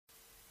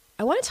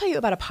I want to tell you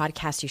about a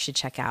podcast you should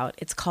check out.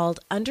 It's called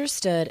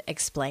Understood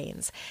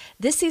Explains.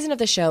 This season of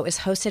the show is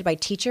hosted by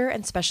teacher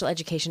and special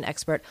education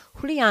expert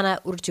Juliana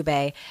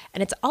Urtubey,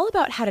 and it's all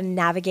about how to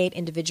navigate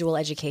individual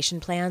education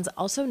plans,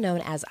 also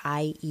known as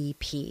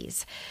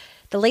IEPs.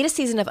 The latest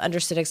season of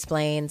Understood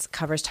Explains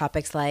covers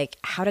topics like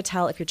how to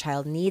tell if your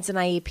child needs an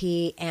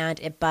IEP, and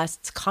it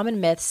busts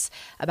common myths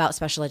about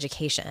special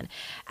education.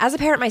 As a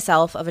parent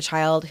myself of a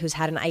child who's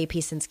had an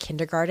IEP since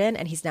kindergarten,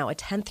 and he's now a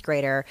 10th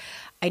grader,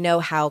 I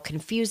know how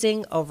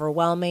confusing,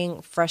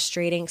 overwhelming,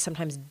 frustrating,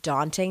 sometimes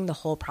daunting the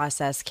whole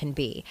process can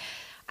be.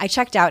 I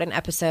checked out an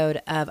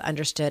episode of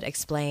Understood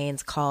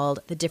Explains called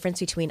The Difference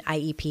Between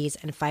IEPs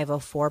and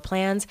 504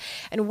 Plans.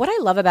 And what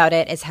I love about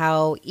it is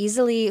how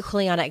easily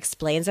Juliana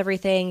explains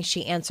everything.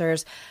 She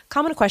answers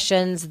common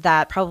questions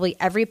that probably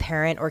every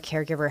parent or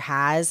caregiver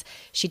has.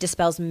 She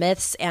dispels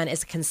myths and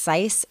is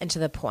concise and to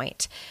the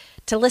point.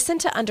 To listen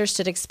to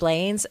Understood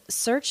Explains,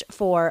 search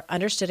for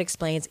Understood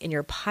Explains in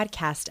your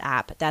podcast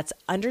app. That's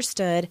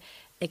Understood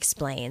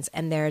Explains.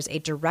 And there's a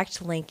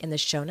direct link in the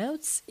show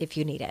notes if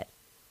you need it.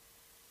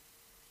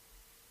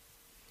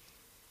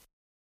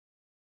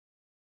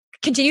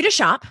 Continue to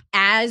shop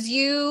as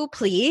you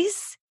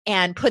please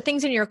and put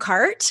things in your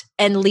cart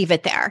and leave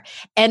it there.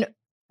 And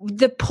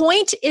the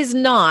point is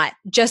not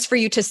just for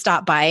you to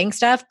stop buying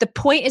stuff. The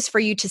point is for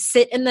you to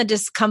sit in the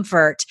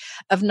discomfort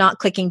of not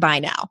clicking buy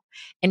now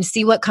and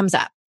see what comes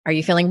up. Are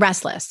you feeling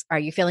restless? Are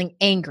you feeling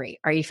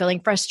angry? Are you feeling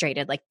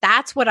frustrated? Like,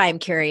 that's what I'm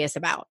curious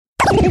about.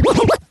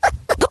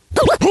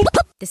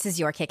 This is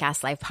your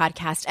Kick-Ass Life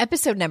podcast,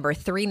 episode number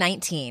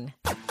 319.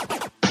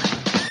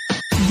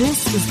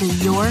 This is the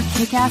Your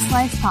Kick-Ass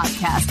Life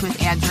podcast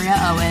with Andrea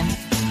Owen,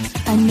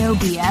 a no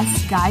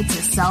BS guide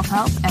to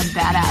self-help and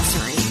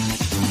badassery.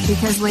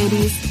 Because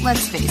ladies,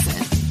 let's face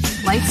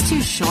it, life's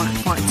too short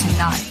for it to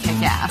not kick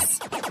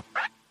ass.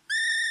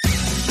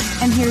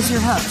 And here's your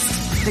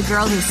host, the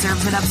girl who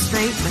serves it up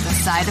straight with a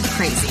side of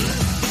crazy,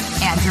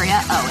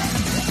 Andrea Owen.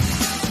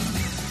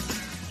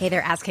 Hey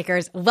there, ass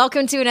kickers.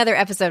 Welcome to another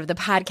episode of the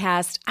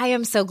podcast. I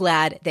am so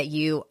glad that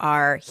you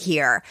are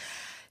here.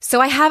 So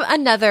I have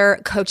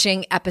another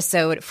coaching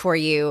episode for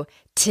you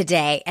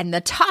today, and the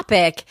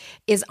topic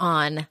is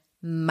on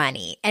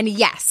money. And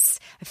yes,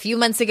 a few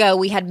months ago,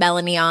 we had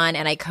Melanie on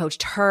and I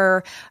coached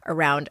her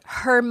around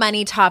her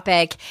money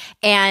topic.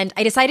 And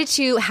I decided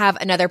to have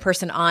another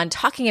person on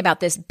talking about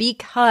this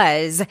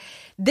because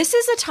this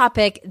is a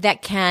topic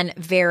that can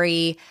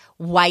vary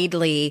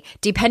widely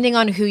depending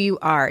on who you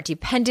are,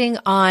 depending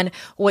on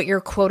what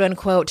your quote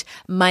unquote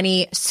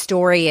money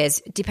story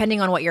is,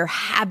 depending on what your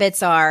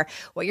habits are,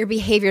 what your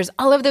behaviors,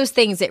 all of those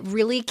things. It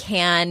really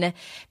can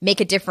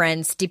make a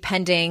difference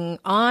depending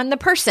on the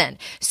person.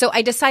 So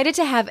I decided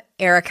to have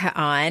Erica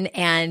on,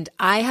 and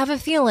I have a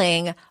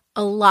feeling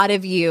a lot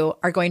of you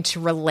are going to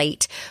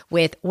relate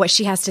with what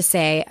she has to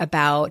say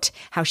about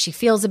how she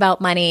feels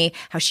about money,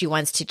 how she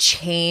wants to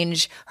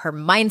change her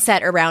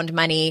mindset around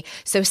money.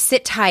 So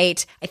sit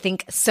tight. I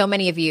think so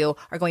many of you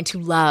are going to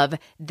love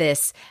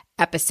this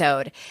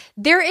episode.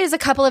 There is a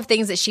couple of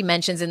things that she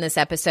mentions in this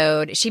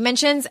episode. She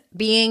mentions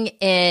being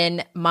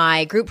in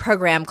my group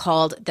program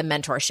called The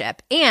Mentorship.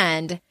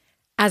 And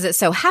as it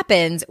so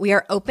happens, we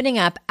are opening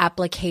up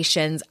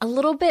applications a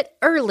little bit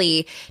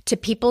early to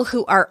people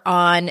who are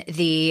on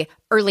the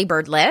early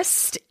bird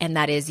list, and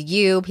that is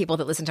you, people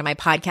that listen to my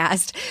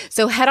podcast.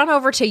 So head on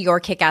over to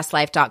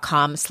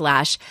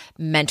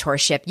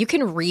yourkickasslife.com/mentorship. You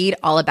can read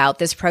all about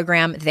this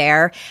program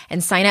there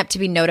and sign up to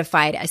be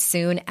notified as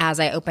soon as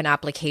I open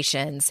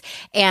applications.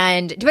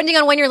 And depending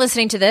on when you're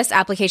listening to this,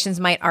 applications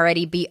might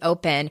already be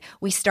open.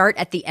 We start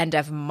at the end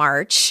of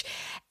March.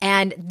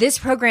 And this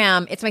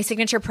program, it's my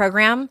signature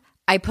program.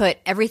 I put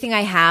everything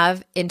I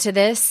have into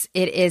this.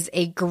 It is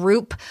a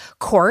group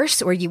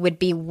course where you would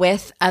be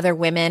with other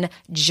women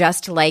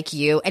just like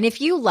you. And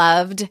if you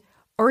loved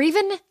or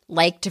even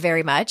liked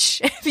very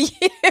much,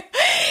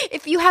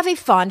 if you have a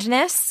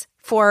fondness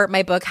for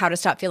my book, How to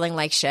Stop Feeling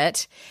Like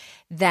Shit,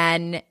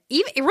 then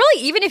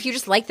even if you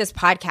just like this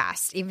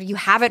podcast, if you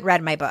haven't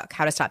read my book,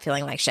 How to Stop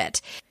Feeling Like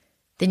Shit,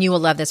 then you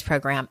will love this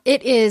program.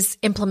 It is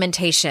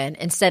implementation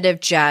instead of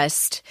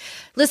just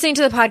listening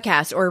to the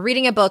podcast or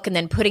reading a book and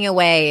then putting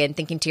away and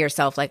thinking to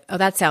yourself like, oh,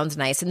 that sounds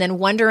nice. And then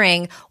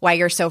wondering why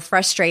you're so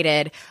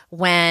frustrated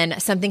when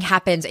something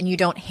happens and you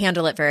don't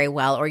handle it very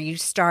well, or you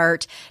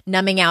start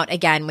numbing out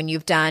again when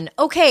you've done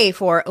okay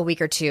for a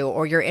week or two,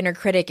 or your inner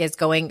critic is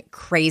going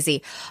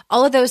crazy.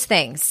 All of those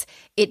things.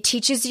 It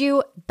teaches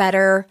you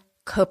better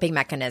coping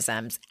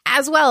mechanisms,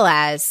 as well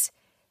as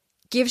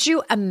gives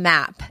you a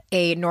map,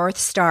 a North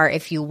Star,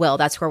 if you will.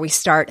 That's where we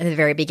start in the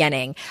very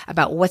beginning,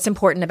 about what's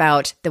important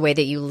about the way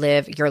that you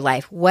live your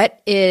life.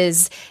 What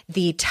is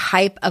the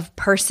type of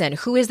person,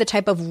 who is the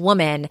type of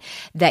woman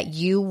that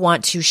you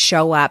want to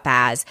show up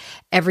as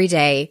every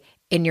day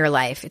in your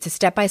life. It's a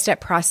step-by-step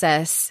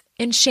process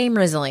in shame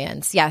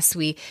resilience. Yes,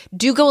 we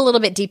do go a little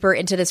bit deeper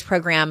into this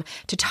program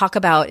to talk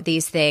about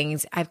these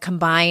things. I've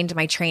combined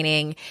my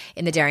training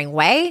in the Daring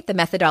Way, the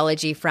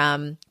methodology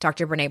from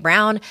Dr. Brene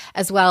Brown,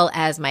 as well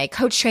as my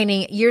coach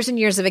training, years and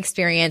years of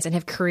experience, and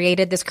have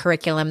created this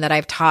curriculum that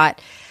I've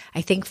taught,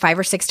 I think 5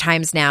 or 6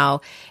 times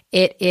now.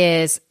 It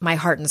is my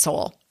heart and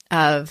soul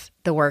of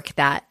the work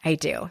that I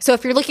do. So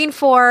if you're looking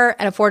for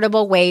an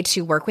affordable way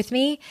to work with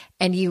me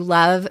and you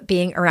love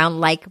being around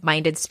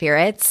like-minded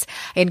spirits,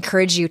 I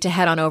encourage you to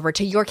head on over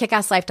to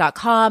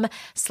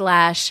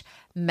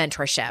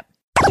yourkickasslife.com/mentorship.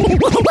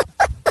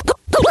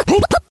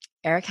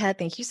 Erica,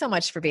 thank you so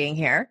much for being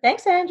here.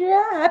 Thanks,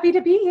 Andrea. Happy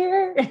to be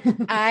here.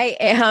 I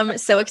am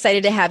so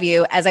excited to have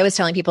you. As I was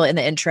telling people in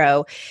the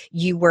intro,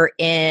 you were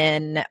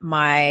in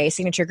my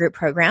signature group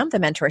program, the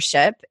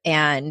mentorship,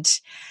 and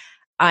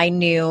I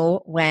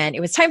knew when it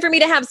was time for me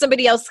to have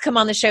somebody else come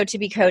on the show to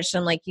be coached.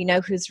 I'm like,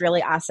 who's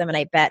really awesome and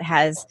I bet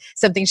has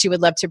something she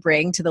would love to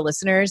bring to the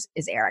listeners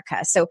is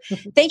Erica. So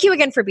thank you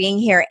again for being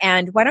here.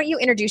 And why don't you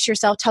introduce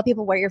yourself, tell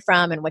people where you're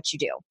from and what you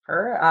do.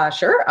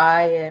 Sure.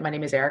 My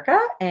name is Erica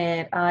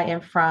and I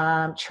am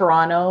from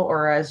Toronto,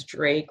 or as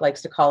Drake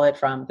likes to call it,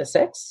 from the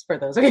Six, for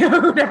those of you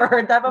who've never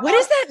heard that before. What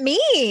does that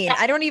mean?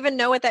 I don't even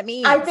know what that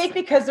means. I think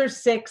because there's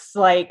 6,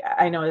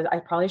 I know I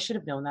probably should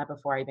have known that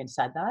before I even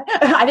said that.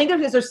 I think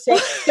because there's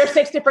 6. There's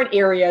 6 different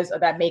areas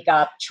that make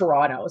up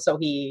Toronto. So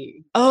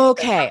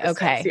Okay.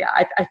 Yeah,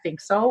 I think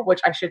so,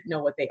 which I should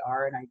know what they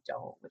are and I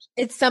don't.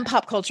 It's some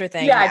pop culture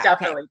thing. Yeah,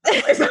 definitely.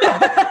 Okay.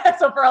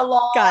 So for a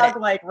long,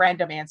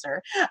 random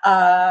answer.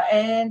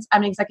 And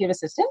I'm an executive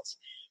assistant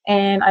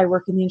and I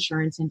work in the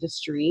insurance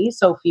industry.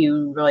 So if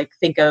you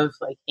think of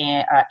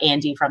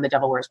Andy from The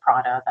Devil Wears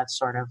Prada, that's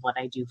sort of what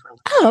I do for a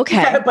living. Oh,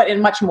 okay. But in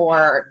much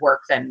more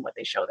work than what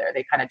they show there.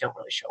 They kind of don't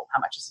really show how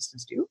much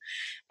assistants do.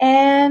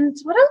 And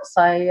what else?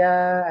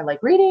 I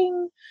like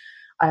reading.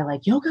 I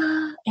like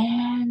yoga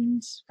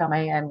and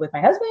with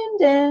my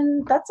husband,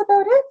 and that's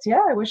about it.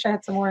 Yeah, I wish I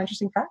had some more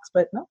interesting facts,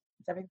 but no.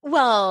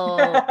 Well,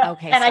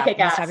 okay. And I kick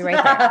ass. Stop you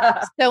right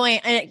there. So,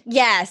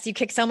 yes, you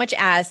kick so much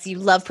ass. You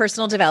love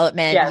personal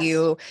development. Yes.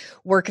 You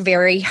work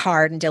very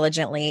hard and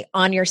diligently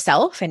on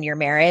yourself and your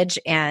marriage.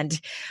 And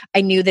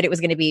I knew that it was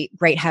going to be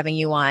great having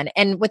you on.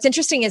 And what's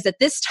interesting is that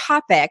this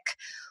topic,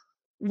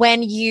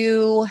 when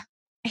you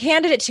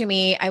handed it to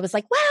me, I was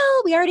like,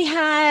 well, we already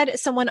had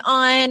someone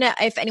on.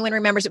 If anyone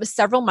remembers, it was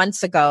several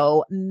months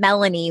ago.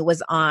 Melanie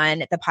was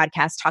on the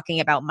podcast talking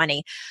about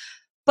money.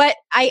 But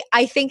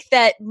I think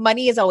that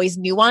money is always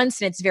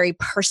nuanced and it's very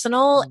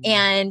personal.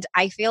 And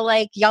I feel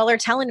like y'all are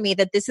telling me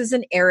that this is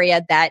an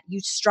area that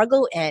you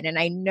struggle in. And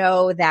I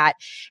know that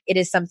it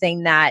is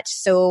something that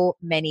so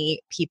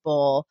many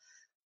people,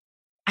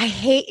 I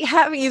hate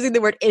using the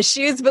word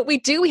issues, but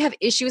we have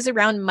issues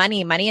around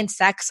money. Money and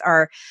sex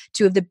are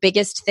 2 of the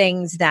biggest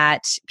things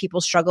that people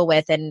struggle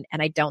with. And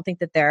I don't think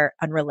that they're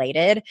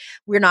unrelated.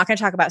 We're not going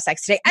to talk about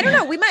sex today. I don't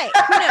know. We might.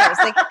 Who knows?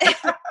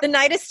 The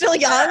night is still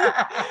young.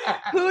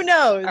 Who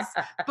knows?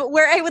 But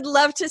where I would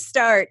love to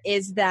start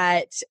is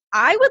that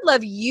I would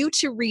love you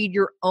to read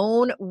your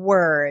own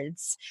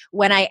words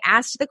when I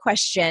asked the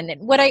question.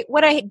 And what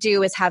I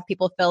do is have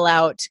people fill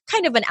out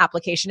kind of an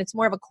application. It's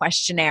more of a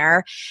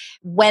questionnaire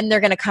when they're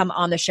going to come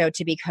on the show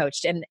to be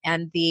coached. And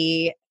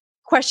the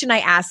question I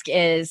ask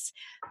is,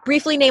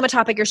 briefly name a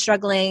topic you're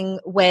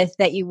struggling with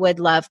that you would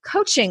love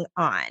coaching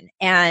on.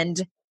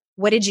 And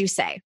what did you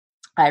say?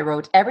 I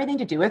wrote everything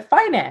to do with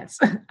finance.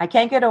 I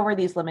can't get over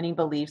these limiting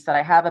beliefs that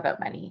I have about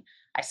money.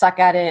 I suck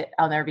at it.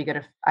 I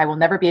will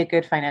never be a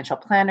good financial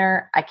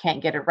planner. I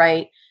can't get it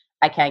right.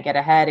 I can't get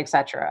ahead,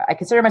 etc. I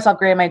consider myself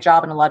great at my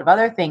job and a lot of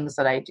other things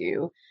that I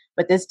do,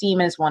 but this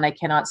demon is one I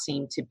cannot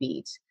seem to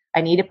beat. I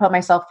need to put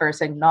myself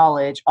first,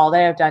 acknowledge all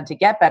that I've done to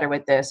get better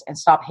with this, and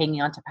stop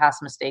hanging on to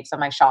past mistakes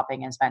on my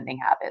shopping and spending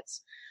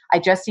habits. I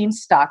just seem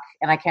stuck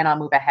and I cannot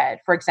move ahead.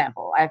 For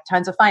example, I have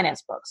tons of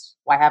finance books.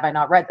 Why have I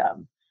not read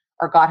them?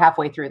 Or got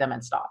halfway through them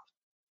and stopped?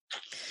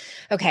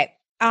 Okay.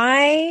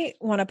 I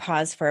want to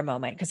pause for a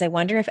moment because I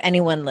wonder if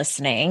anyone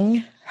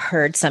listening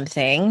heard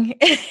something.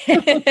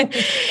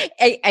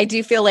 I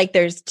do feel like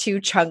there's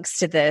 2 chunks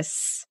to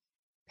this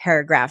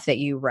paragraph that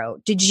you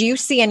wrote. Did you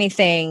see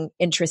anything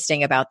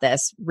interesting about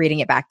this,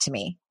 reading it back to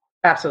me?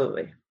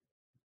 Absolutely.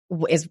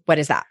 What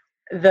is that?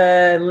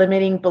 The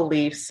limiting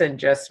beliefs and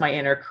just my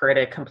inner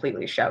critic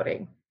completely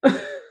shouting.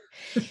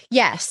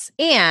 Yes.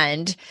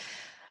 And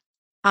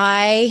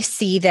I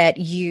see that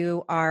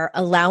you are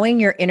allowing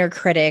your inner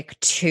critic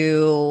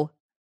to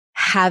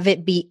have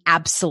it be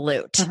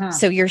absolute. Uh-huh.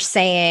 So you're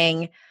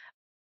saying,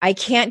 I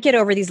can't get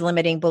over these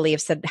limiting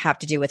beliefs that have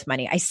to do with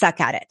money. I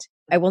suck at it.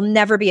 I will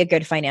never be a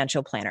good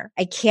financial planner.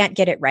 I can't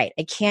get it right.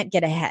 I can't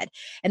get ahead.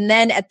 And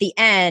then at the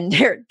end,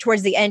 or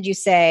towards the end, you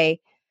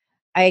say,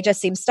 I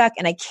just seem stuck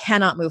and I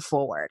cannot move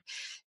forward.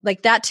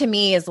 Like that to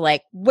me is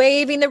like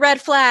waving the red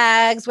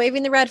flags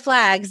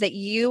that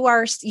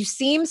you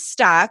seem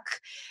stuck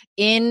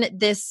in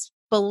this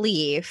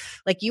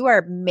belief, like you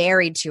are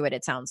married to it,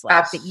 it sounds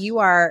like, that you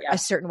are a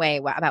certain way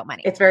about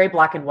money. It's very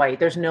black and white.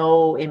 There's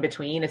no in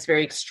between. It's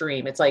very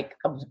extreme. It's like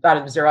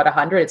about 0 to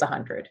 100, it's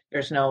 100.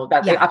 There's no,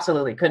 that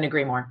absolutely couldn't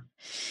agree more.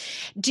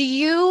 Do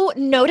you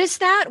notice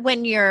that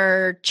when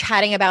you're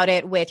chatting about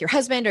it with your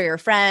husband or your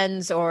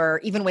friends or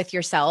even with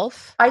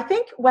yourself? I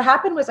think what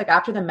happened was like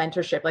after the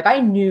mentorship, like I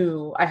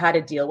knew I had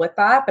to deal with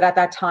that. But at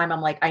that time,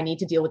 I'm like, I need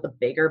to deal with the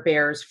bigger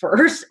bears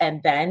first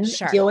and then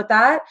deal with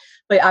that.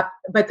 But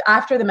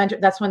after the mentor,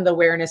 that's when the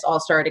awareness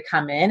all started to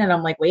come in. And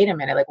I'm like, wait a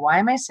minute, like, why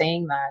am I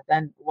saying that?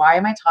 Then why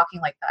am I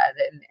talking like that?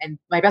 And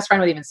my best friend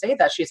would even say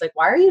that. She's like,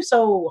 why are you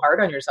so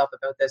hard on yourself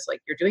about this?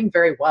 Like, you're doing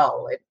very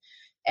well.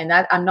 And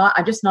that I'm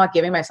just not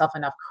giving myself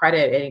enough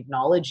credit and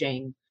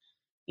acknowledging,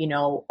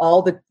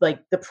 all the, like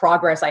the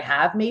progress I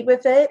have made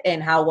with it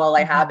and how well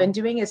I have been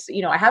doing is,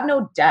 I have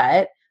no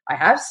debt. I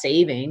have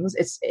savings.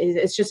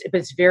 It's just,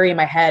 but it's very in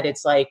my head.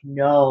 It's like,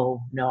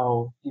 no,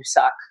 you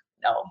suck.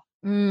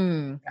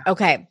 No.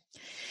 Okay.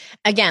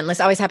 Again, this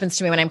always happens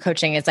to me when I'm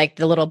coaching. It's like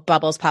the little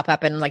bubbles pop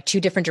up in like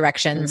two different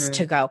directions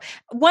to go.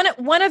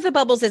 One of the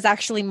bubbles is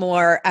actually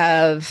more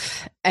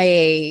of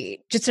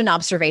just an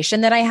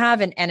observation that I have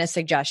and a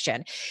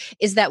suggestion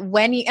is that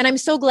and I'm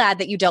so glad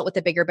that you dealt with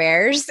the bigger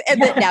bears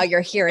and that now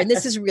you're here. And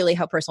this is really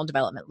how personal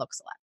development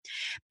looks a lot.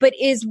 But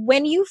is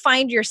when you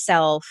find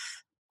yourself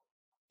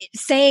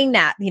saying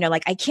that,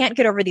 like I can't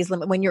get over these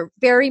limits, when you're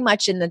very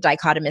much in the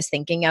dichotomous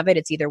thinking of it,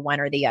 it's either one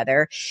or the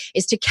other,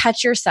 is to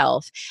catch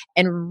yourself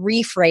and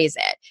rephrase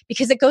it.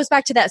 Because it goes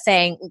back to that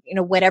saying,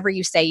 whatever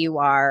you say you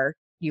are,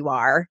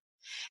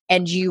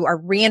 and you are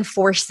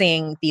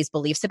reinforcing these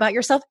beliefs about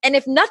yourself. And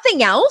if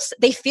nothing else,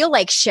 they feel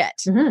like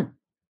shit.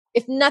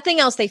 If nothing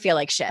else, they feel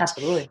like shit.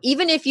 Absolutely.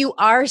 Even if you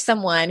are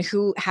someone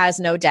who has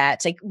no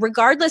debt, like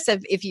regardless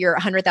of if you're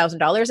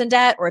 $100,000 in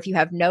debt or if you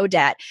have no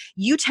debt,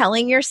 you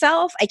telling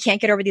yourself, I can't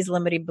get over these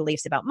limiting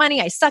beliefs about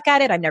money. I suck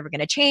at it. I'm never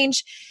going to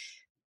change.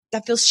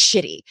 That feels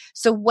shitty.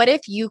 So what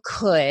if you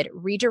could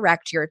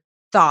redirect your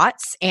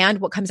thoughts and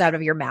what comes out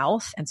of your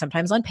mouth, and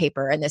sometimes on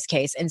paper in this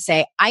case, and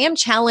say, I am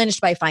challenged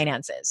by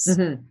finances.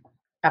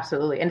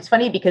 Absolutely. And it's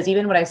funny because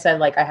even when I said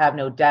like, I have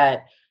no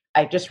debt,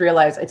 I just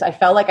realized I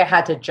felt like I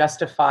had to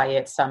justify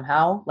it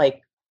somehow,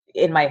 like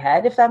in my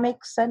head, if that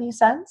makes any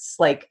sense.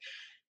 Like,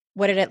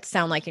 what did it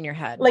sound like in your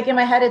head? Like in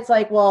my head, it's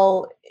like,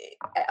 well,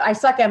 I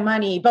suck at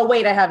money, but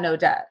wait, I have no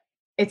debt.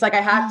 It's like,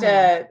 I have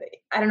to,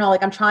 I don't know,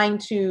 like I'm trying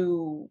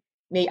to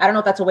I don't know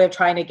if that's a way of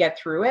trying to get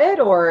through it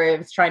or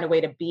if it's trying a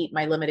way to beat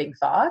my limiting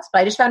thoughts, but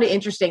I just found it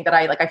interesting that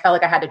I felt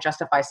like I had to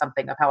justify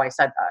something of how I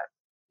said that.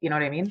 You know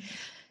what I mean?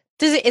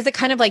 Is it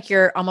kind of like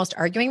you're almost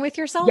arguing with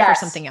yourself or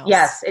something else?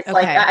 Yes. It's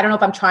like, I don't know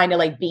if I'm trying to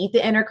like beat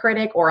the inner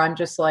critic or I'm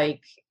just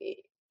like,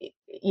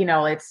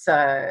 it's,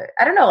 I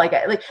don't know. Like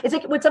it's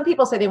like when some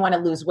people say they want to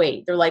lose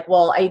weight, they're like,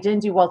 well, I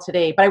didn't do well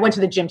today, but I went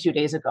to the gym 2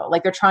 days ago.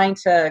 Like they're trying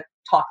to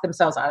talk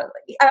themselves out of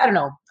it. I don't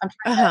know. I'm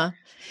trying to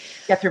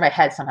get through my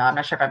head somehow. I'm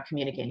not sure if I'm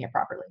communicating it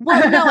properly.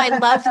 Well, no, I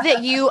love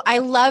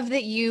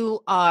that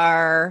you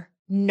are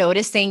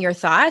noticing your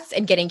thoughts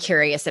and getting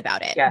curious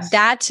about it. Yes.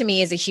 That to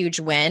me is a huge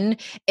win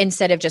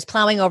instead of just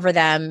plowing over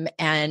them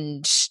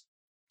and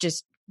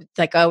just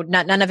like, oh,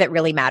 none of it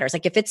really matters.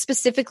 Like if it's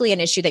specifically an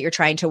issue that you're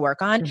trying to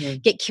work on,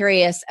 get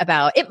curious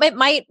about it. It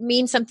might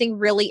mean something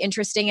really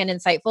interesting and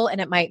insightful,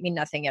 and it might mean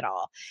nothing at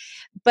all.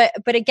 But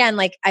again,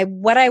 like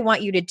what I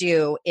want you to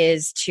do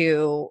is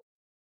to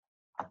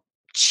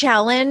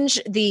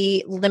challenge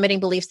the limiting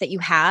beliefs that you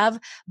have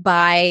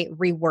by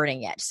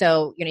rewording it.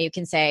 So, you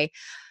can say,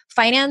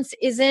 finance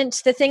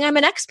isn't the thing I'm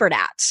an expert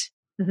at.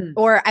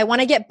 Or I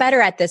want to get better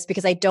at this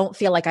because I don't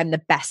feel like I'm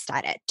the best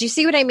at it. Do you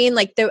see what I mean?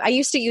 Like I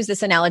used to use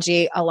this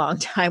analogy a long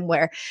time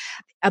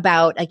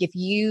about like, if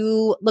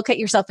you look at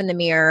yourself in the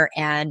mirror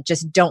and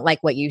just don't like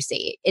what you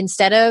see,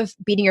 instead of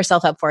beating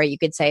yourself up for it, you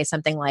could say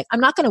something like, I'm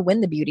not going to win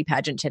the beauty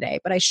pageant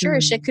today, but I sure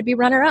as shit could be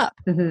runner up.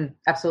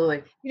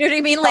 Absolutely. You know what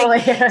I mean?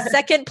 Like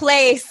second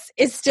place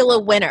is still a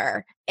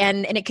winner.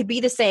 And it could be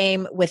the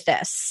same with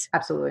this.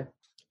 Absolutely.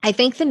 I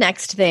think the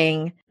next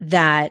thing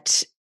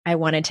that I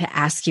wanted to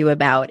ask you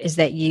about is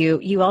that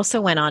you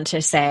also went on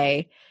to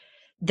say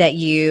that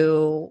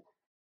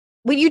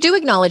when you do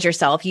acknowledge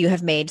yourself, you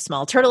have made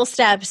small turtle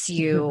steps,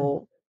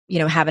 you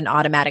have an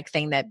automatic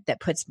thing that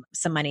puts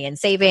some money in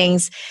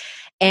savings,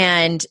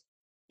 and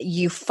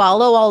you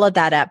follow all of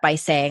that up by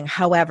saying,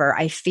 however,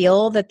 I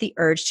feel that the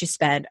urge to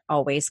spend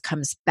always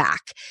comes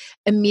back.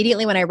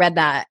 Immediately when I read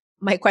that,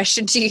 my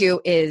question to you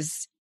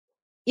is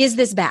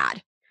this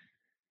bad?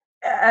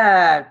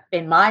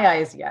 In my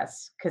eyes,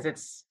 yes. Because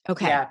it's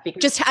okay. Yeah,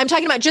 I'm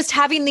talking about just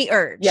having the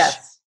urge.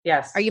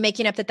 Yes. Are you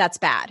making up that that's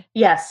bad?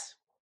 Yes.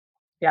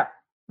 Yeah.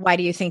 Why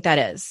do you think that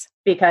is?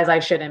 Because I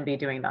shouldn't be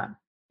doing that.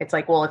 It's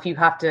like, well, if you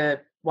have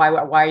to,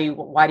 why do you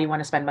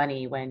want to spend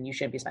money when you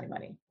shouldn't be spending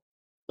money?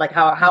 Like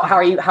how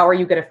are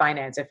you good at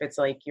finance if it's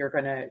like you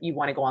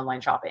want to go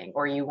online shopping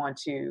or you want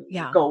to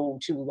go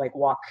to like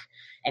walk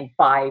and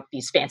buy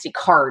these fancy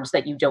cards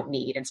that you don't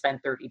need and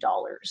spend $30?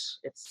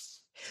 It's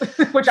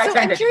which I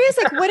tend I'm curious,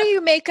 like, what do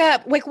you make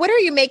up? Like, what are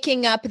you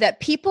making up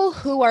that people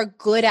who are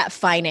good at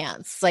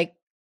finance, like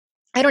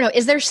I don't know.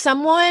 Is there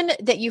someone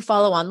that you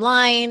follow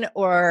online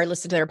or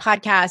listen to their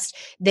podcast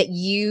that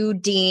you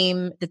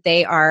deem that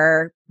they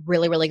are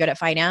really, really good at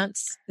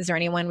finance? Is there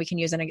anyone we can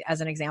use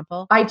as an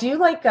example? I do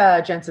like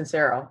Jen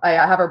Sincero. I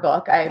have her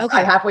book. I'm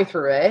halfway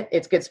through it.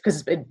 It's good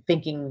because I've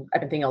been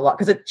thinking a lot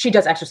because she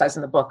does exercise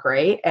in the book,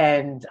 right?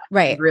 And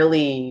right.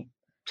 really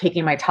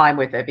taking my time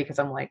with it because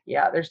I'm like,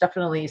 yeah, there's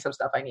definitely some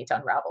stuff I need to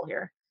unravel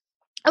here.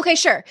 Okay,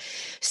 sure.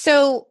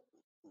 So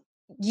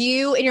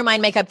you in your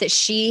mind make up that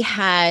she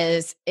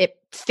has it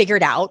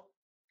figured out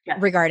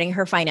regarding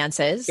her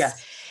finances.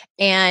 Yes.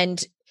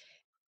 And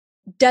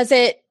does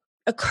it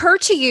occur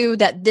to you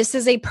that this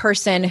is a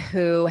person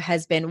who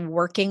has been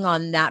working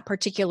on that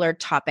particular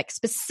topic,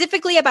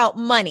 specifically about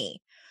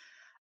money,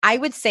 I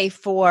would say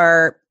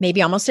for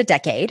maybe almost a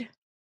decade?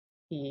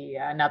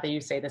 Yeah, now that you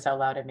say this out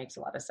loud, it makes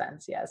a lot of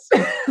sense. Yes.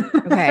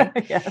 Okay.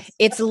 Yes.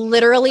 It's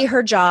literally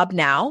her job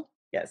now.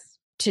 Yes.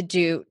 To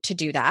do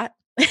that.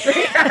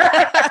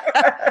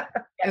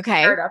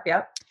 Okay. Fair enough.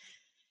 Yep.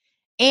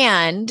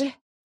 And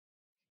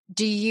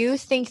do you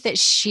think that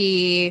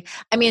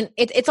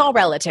it's all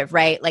relative,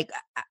 right? Like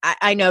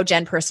I know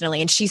Jen personally,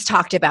 and she's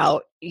talked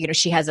about,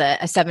 she has a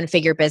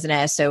 7-figure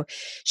business. So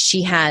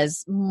she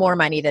has more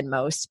money than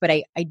most, but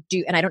I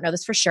do, and I don't know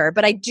this for sure,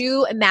 but I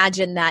do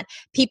imagine that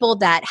people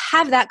that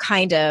have that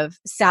kind of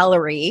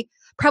salary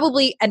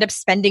probably end up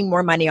spending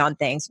more money on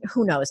things.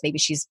 Who knows? Maybe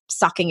she's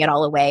sucking it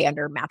all away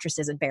under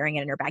mattresses and burying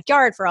it in her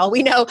backyard for all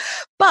we know.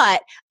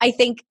 But I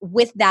think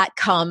with that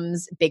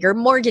comes bigger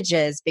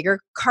mortgages, bigger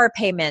car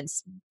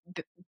payments,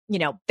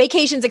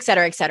 vacations, et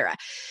cetera, et cetera.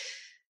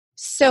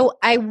 So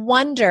I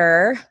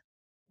wonder,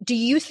 do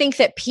you think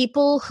that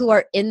people who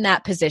are in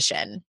that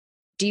position,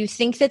 do you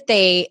think that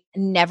they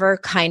never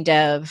kind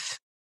of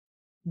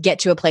get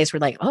to a place where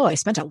like, oh, I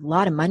spent a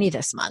lot of money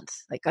this month.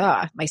 Like,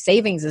 my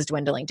savings is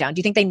dwindling down. Do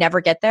you think they never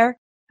get there?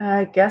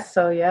 I guess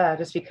so. Yeah.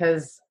 Just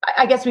because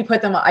I guess I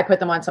put them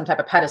on some type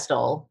of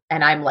pedestal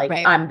and I'm like,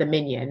 right. I'm the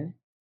minion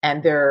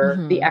and they're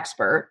the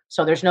expert.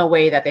 So there's no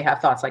way that they have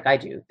thoughts like I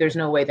do. There's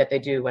no way that they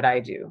do what I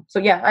do. So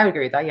yeah, I would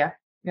agree with that. Yeah.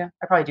 Yeah.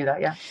 I probably do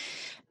that. Yeah.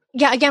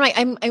 Yeah. Again,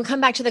 I'm come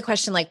back to the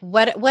question, like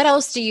what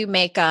else do you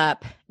make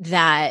up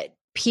that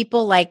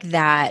people like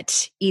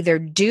that either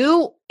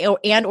do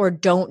or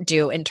don't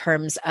do in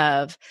terms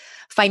of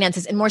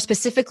finances, and more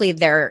specifically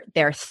their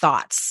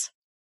thoughts?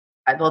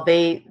 Well,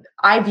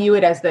 I view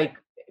it as like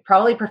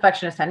probably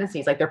perfectionist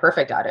tendencies. Like they're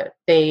perfect at it.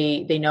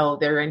 They know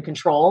they're in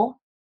control.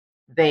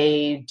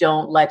 They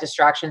don't let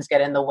distractions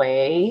get in the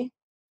way.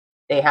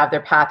 They have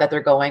their path that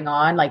they're going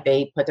on. Like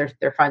they put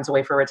their funds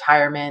away for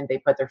retirement. They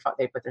put their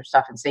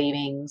stuff in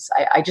savings.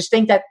 I just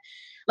think that,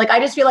 like, I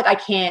just feel like I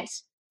can't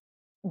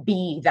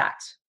be that.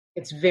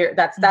 It's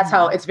that's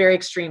how it's very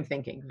extreme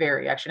thinking.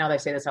 Very, actually, now that I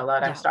say this out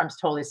loud, I'm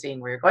totally seeing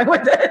where you're going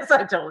with this.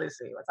 I totally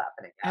see what's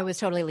happening. I was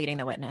totally leading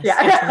the witness.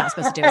 Yeah. That's what we're not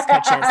supposed to do as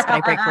coaches, but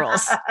I break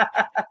rules.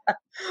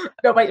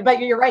 No, but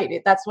you're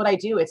right. That's what I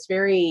do. It's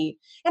very,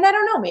 and I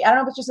don't know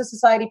if it's just a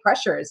society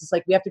pressure. It's just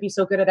like, we have to be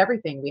so good at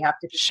everything. We have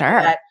to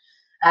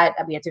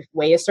we have to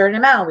weigh a certain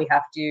amount. We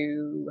have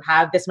to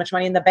have this much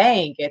money in the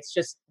bank. It's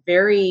just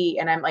very,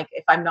 and I'm like,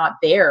 if I'm not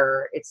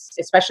there, it's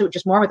especially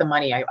just more with the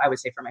money. I would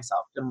say for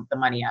myself, the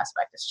money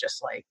aspect is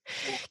just like,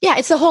 yeah,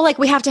 it's the whole, like,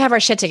 we have to have our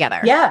shit together.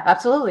 Yeah,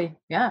 absolutely.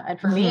 Yeah. And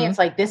for me, it's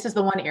like, this is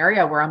the one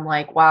area where I'm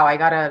like, wow, I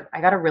gotta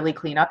really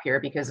clean up here,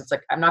 because it's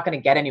like, I'm not going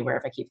to get anywhere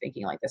if I keep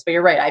thinking like this. But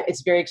you're right.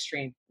 It's very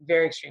extreme,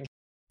 very extreme.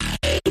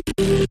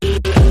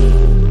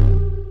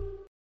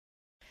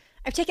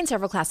 I've taken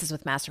several classes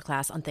with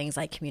Masterclass on things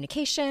like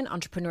communication,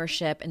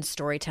 entrepreneurship, and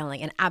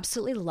storytelling, and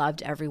absolutely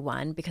loved every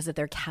one because of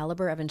their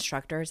caliber of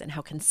instructors and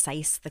how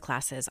concise the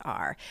classes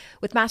are.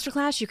 With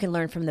Masterclass, you can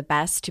learn from the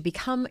best to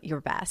become your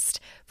best.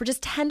 For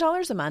just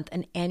 $10 a month,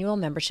 an annual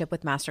membership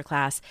with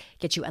Masterclass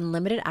gets you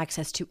unlimited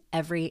access to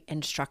every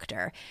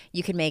instructor.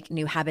 You can make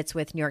new habits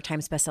with New York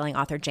Times bestselling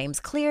author James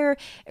Clear,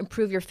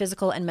 improve your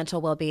physical and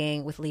mental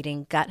well-being with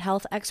leading gut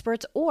health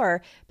experts,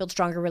 or build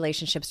stronger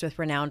relationships with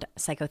renowned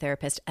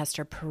psychotherapist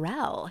Esther Perel.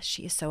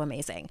 She is so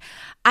amazing.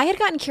 I had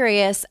gotten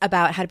curious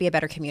about how to be a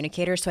better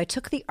communicator, so I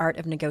took the Art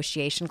of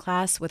Negotiation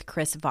class with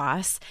Chris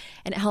Voss,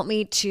 and it helped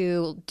me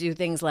to do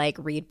things like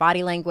read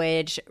body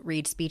language,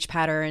 read speech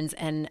patterns,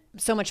 and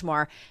so much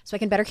more, so I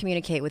can better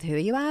communicate with who,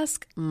 you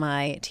ask?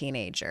 My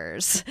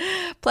teenagers.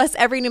 Plus,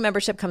 every new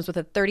membership comes with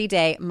a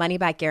 30-day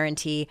money-back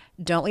guarantee.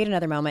 Don't wait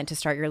another moment to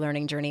start your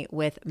learning journey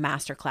with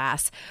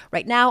Masterclass.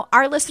 Right now,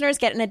 our listeners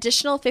get an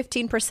additional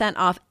 15%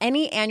 off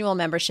any annual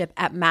membership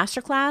at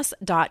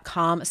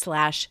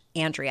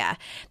masterclass.com/Andrea.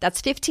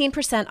 That's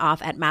 15%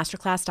 off at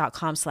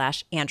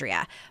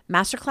masterclass.com/Andrea.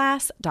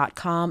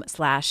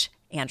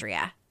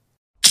 Masterclass.com/Andrea.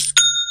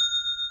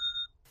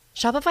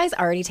 Shopify's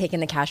already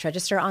taken the cash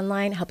register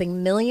online,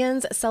 helping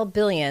millions sell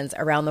billions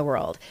around the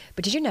world.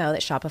 But did you know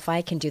that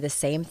Shopify can do the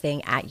same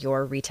thing at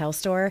your retail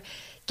store?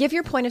 Give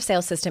your point of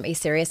sale system a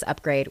serious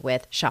upgrade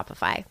with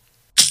Shopify.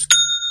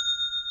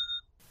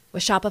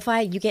 With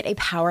Shopify, you get a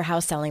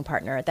powerhouse selling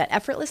partner that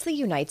effortlessly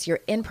unites your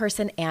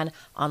in-person and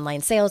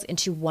online sales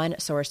into one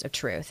source of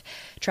truth.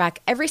 Track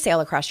every sale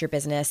across your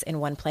business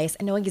in one place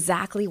and know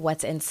exactly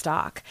what's in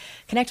stock.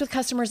 Connect with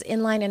customers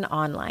inline and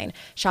online.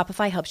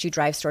 Shopify helps you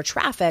drive store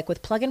traffic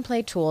with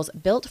plug-and-play tools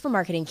built for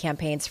marketing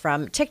campaigns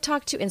from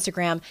TikTok to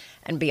Instagram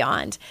and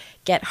beyond.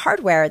 Get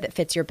hardware that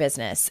fits your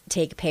business.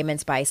 Take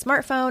payments by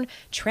smartphone,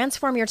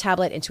 transform your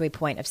tablet into a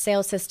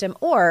point-of-sale system,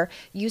 or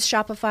use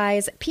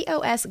Shopify's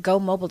POS Go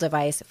mobile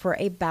device for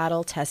a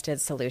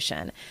battle-tested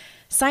solution.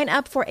 Sign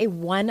up for a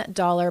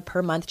 $1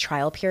 per month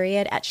trial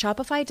period at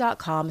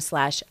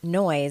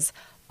shopify.com/noise,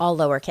 all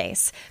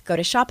lowercase. Go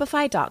to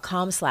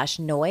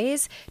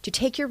shopify.com/noise to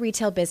take your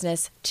retail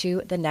business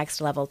to the next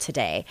level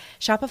today.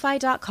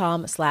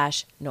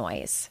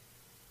 Shopify.com/noise.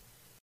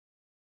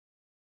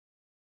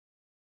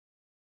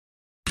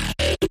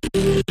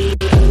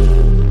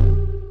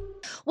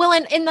 Well,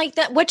 and like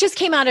that, what just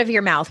came out of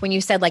your mouth when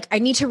you said, like, I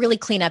need to really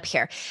clean up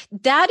here?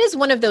 That is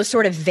one of those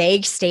sort of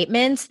vague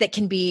statements that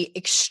can be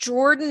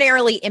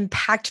extraordinarily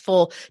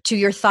impactful to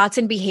your thoughts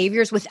and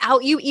behaviors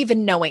without you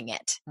even knowing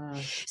it.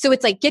 So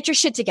it's like, get your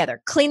shit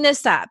together, clean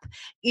this up,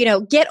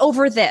 get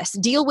over this,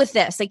 deal with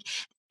this. Like,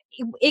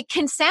 it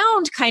can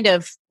sound kind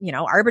of,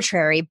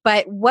 arbitrary,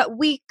 but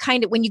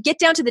when you get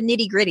down to the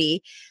nitty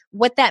gritty,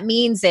 what that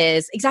means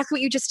is exactly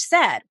what you just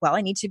said. Well,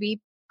 I need to be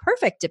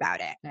perfect about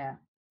it. Yeah.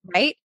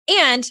 Right.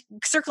 And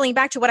circling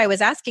back to what I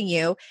was asking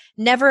you,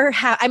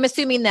 I'm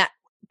assuming that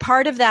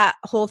part of that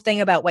whole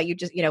thing about what you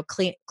just,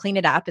 clean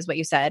it up is what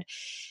you said,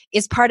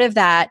 is part of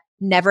that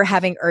never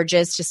having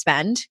urges to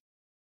spend.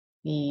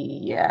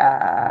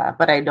 Yeah.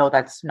 But I know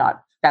that's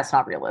not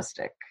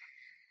realistic.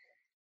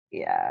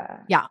 Yeah.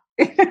 Yeah.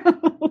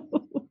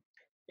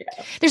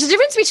 There's a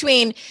difference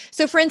between,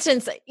 so for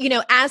instance,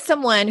 as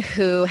someone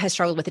who has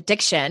struggled with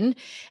addiction,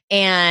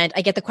 and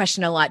I get the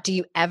question a lot, do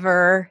you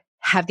ever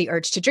have the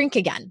urge to drink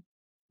again?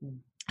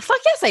 Fuck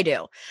yes, I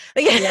do.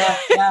 Yeah.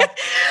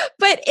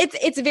 But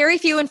it's very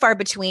few and far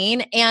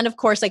between. And of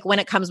course, like when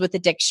it comes with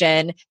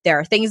addiction, there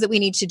are things that we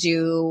need to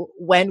do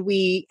when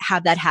we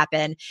have that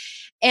happen.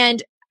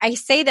 And I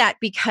say that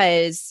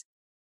because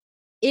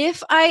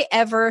if I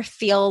ever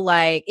feel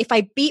like, if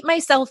I beat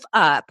myself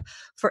up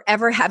for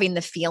ever having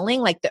the feeling,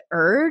 like the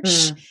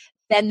urge,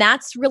 then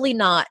that's really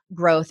not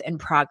growth and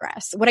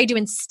progress. What I do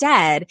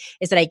instead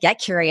is that I get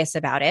curious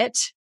about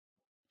it,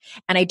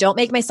 and I don't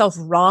make myself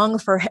wrong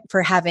for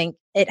having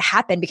it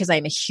happen, because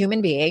I'm a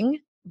human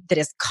being that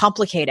is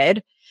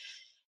complicated,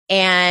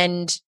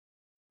 and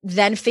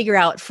then figure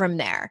out from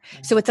there.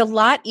 So it's a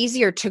lot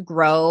easier to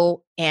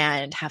grow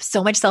and have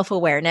so much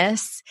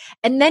self-awareness,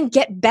 and then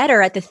get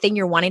better at the thing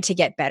you're wanting to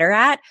get better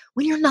at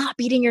when you're not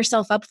beating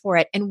yourself up for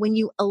it, and when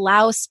you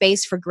allow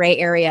space for gray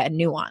area and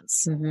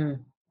nuance.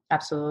 Mm-hmm.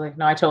 Absolutely.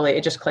 No,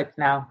 it just clicked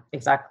now.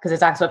 Exactly. Because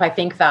exactly. So if I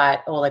think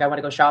that, I want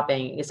to go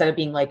shopping, instead of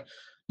being like,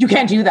 you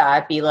can't do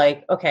that, be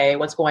like, okay,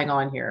 what's going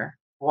on here?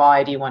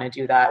 Why do you want to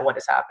do that? What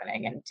is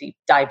happening? And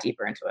dive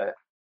deeper into it.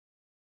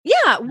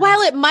 Yeah. While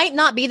it might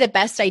not be the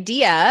best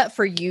idea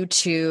for you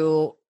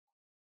to,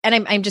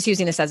 and I'm just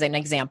using this as an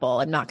example.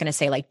 I'm not going to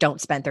say like, don't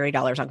spend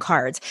 $30 on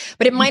cards,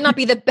 but it might not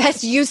be the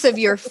best use of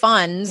your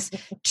funds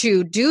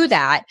to do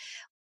that.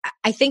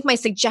 I think my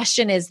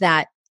suggestion is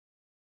that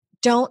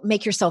don't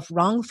make yourself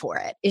wrong for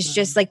it. It's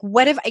just like,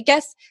 I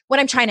guess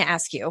what I'm trying to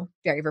ask you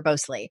very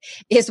verbosely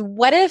is,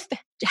 what if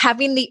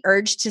having the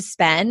urge to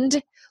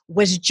spend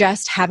was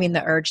just having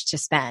the urge to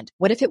spend?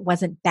 What if it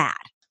wasn't bad?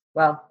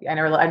 Well, I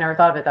never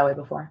thought of it that way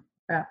before.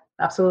 Yeah,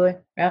 absolutely.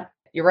 Yeah,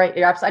 you're right.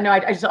 You're absolutely. I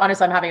know. I just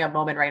honestly, I'm having a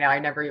moment right now. I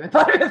never even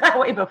thought of it that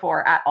way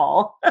before at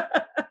all.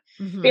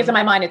 Because in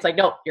my mind, it's like,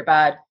 nope, you're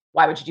bad.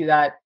 Why would you do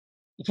that?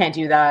 You can't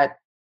do that.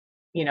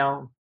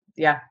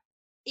 Yeah.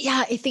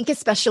 Yeah, I think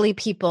especially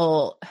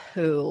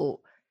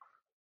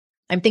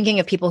I'm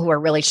thinking of people who are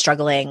really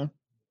struggling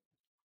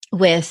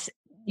with,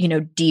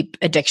 deep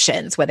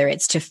addictions, whether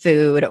it's to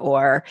food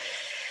or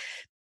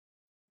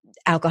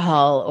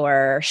alcohol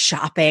or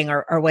shopping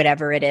or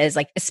whatever it is.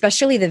 Like,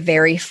 especially the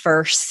very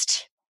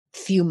first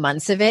few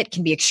months of it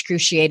can be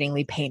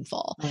excruciatingly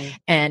painful.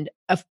 And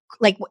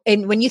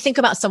when you think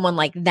about someone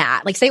like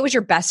that, like say it was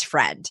your best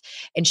friend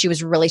and she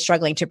was really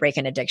struggling to break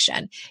an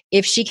addiction.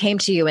 If she came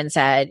to you and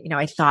said,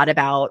 I thought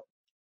about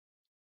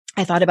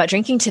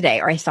drinking today,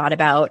 or I thought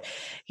about,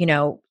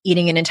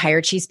 eating an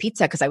entire cheese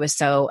pizza because I was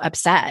so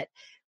upset,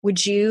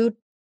 would you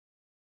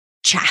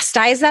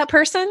chastise that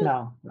person?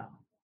 No.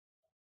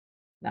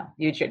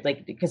 You should,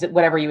 because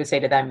whatever you would say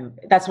to them,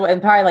 that's what,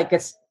 and probably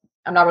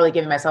I'm not really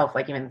giving myself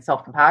even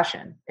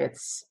self-compassion.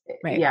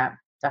 Right. Yeah,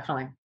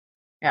 definitely.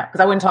 Yeah. Because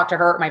I wouldn't talk to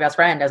her, my best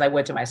friend, as I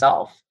would to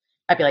myself.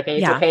 I'd be like, hey,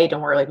 it's okay.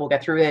 Don't worry. We'll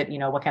get through it.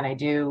 What can I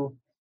do?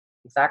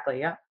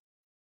 Exactly. Yeah.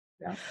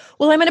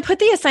 Well, I'm going to put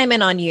the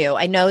assignment on you.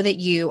 I know that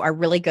you are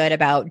really good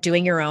about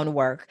doing your own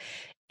work.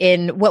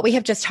 In what we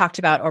have just talked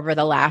about over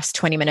the last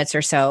 20 minutes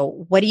or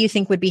so, what do you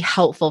think would be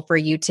helpful for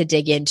you to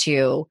dig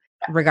into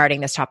regarding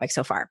this topic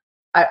so far?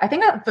 I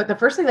think that the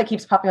first thing that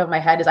keeps popping up in my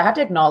head is I have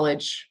to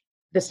acknowledge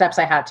the steps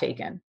I have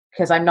taken.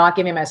 because I'm not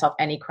giving myself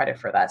any credit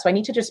for that. So I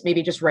need to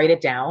just write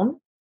it down.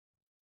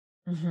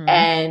 Mm-hmm.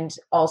 And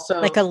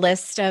also like a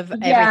list of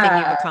everything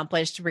you've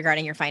accomplished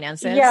regarding your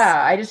finances.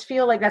 Yeah. I just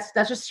feel like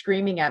that's just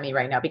screaming at me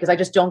right now because I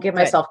just don't give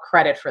myself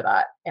credit for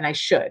that. And I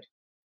should.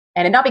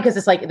 And not because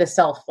it's like the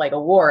self like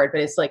award, but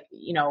it's like,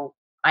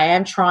 I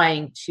am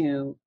trying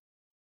to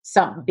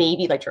some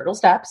baby like turtle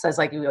steps, as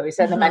like you always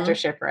said in the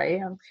mentorship, right?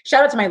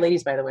 Shout out to my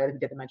ladies, by the way, who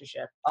did the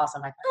mentorship.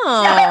 Awesome.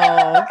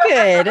 Oh,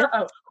 good.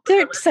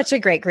 They're such a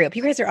great group.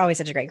 You guys are always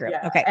such a great group.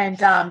 Yeah. Okay. And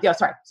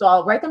sorry. So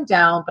I'll write them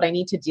down, but I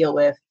need to deal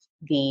with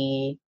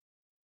the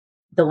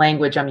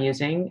language I'm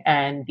using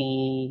and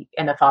the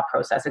thought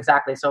process.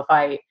 Exactly. So if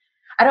I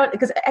don't,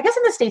 because I guess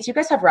in the States, you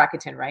guys have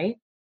Rakuten, right?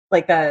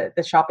 Like the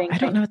shopping. I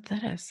don't know what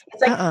that is.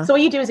 It's like, so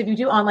what you do is if you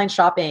do online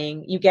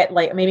shopping, you get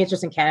like, maybe it's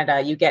just in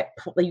Canada, you get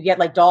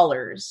like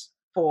dollars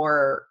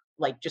for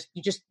like,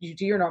 you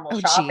do your normal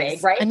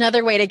shopping, right?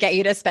 Another way to get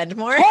you to spend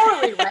more.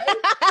 Totally, right?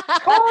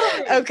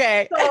 Totally.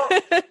 Okay.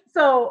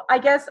 So I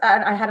guess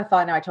I had a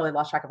thought now. I totally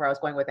lost track of where I was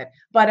going with it,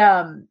 but,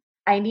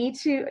 I need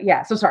to,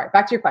 so sorry,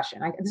 back to your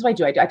question. This is what I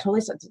do. I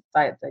totally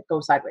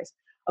go sideways.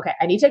 Okay.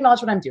 I need to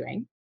acknowledge what I'm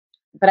doing,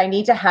 but I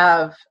need to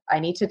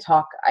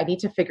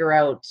figure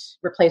out,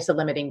 replace the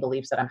limiting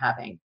beliefs that I'm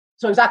having.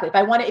 So exactly,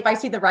 if I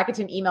see the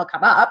Rakuten email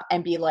come up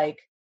and be like,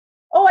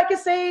 oh, I could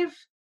save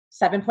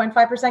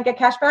 7.5%, get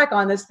cash back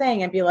on this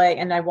thing, and be like,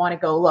 and I want to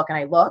go look, and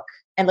I look,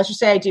 and let's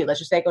just say I go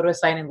to a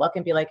site and look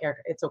and be like,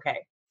 it's okay.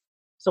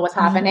 So what's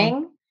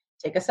happening?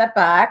 Take a step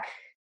back,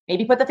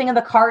 maybe put the thing in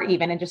the cart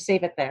even and just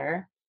save it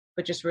there.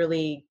 But just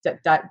really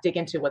dig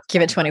into what's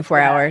give it 24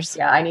 hours.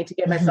 Yeah, I need to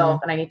get myself,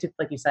 and I need to,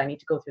 like you said, I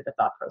need to go through the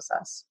thought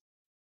process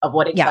of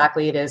what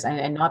exactly it is,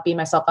 and not beat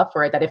myself up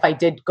for it. That if I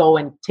did go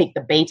and take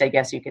the bait, I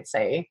guess you could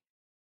say,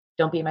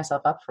 don't beat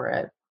myself up for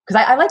it.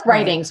 Because I like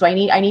writing, so I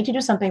need to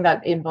do something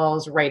that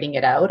involves writing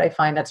it out. I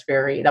find that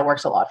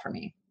works a lot for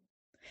me.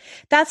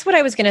 That's what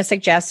I was going to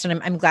suggest,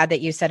 and I'm glad that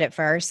you said it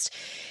first.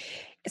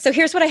 So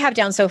here's what I have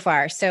down so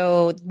far.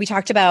 So we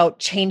talked about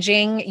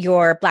changing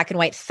your black and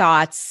white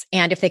thoughts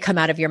and if they come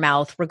out of your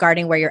mouth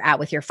regarding where you're at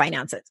with your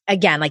finances.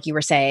 Again, like you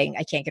were saying,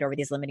 I can't get over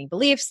these limiting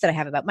beliefs that I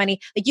have about money.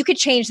 Like you could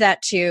change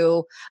that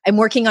to, I'm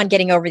working on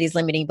getting over these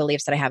limiting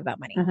beliefs that I have about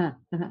money.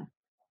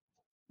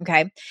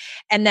 Okay.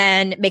 And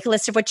then make a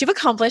list of what you've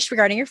accomplished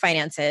regarding your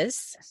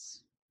finances.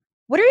 Yes.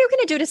 What are you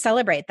going to do to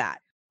celebrate that?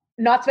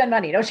 Not spend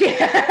money. No, I was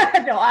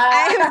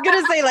going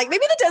to say, like,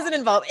 maybe that doesn't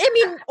involve,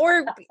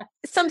 or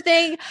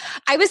something.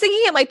 I was thinking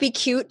it might be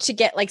cute to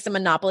get like some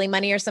Monopoly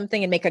money or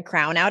something and make a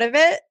crown out of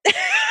it.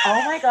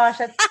 Oh my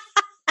gosh.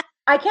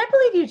 I can't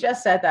believe you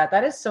just said that.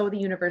 That is so the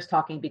universe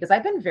talking, because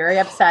I've been very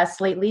obsessed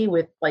lately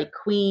with like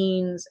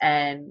queens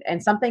and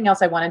something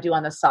else I want to do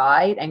on the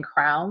side and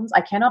crowns.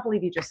 I cannot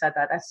believe you just said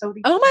that. That's so.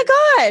 Oh my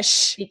gosh.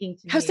 Speaking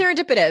to how me.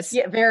 Serendipitous.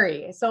 Yeah,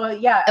 very. So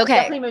yeah. Okay.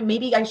 Definitely,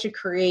 maybe I should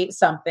create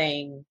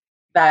something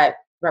that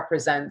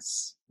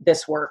represents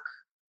this work.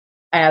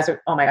 And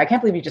I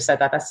can't believe you just said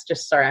that. That's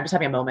just, sorry, I'm just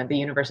having a moment. The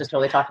universe is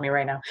totally talking to me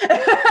right now.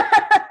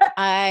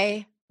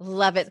 I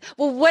love it.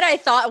 Well, what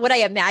I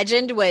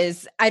imagined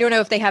was, I don't know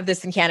if they have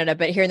this in Canada,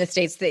 but here in the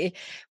States,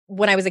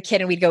 when I was a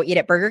kid and we'd go eat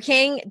at Burger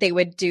King, they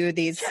would do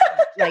these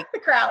like the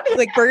crown,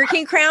 like Burger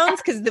King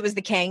crowns, because it was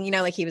the king,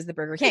 like he was the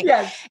Burger King.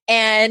 Yes.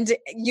 And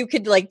you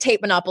could like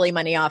tape Monopoly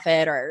money off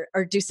it or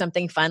do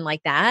something fun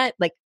like that.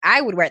 Like I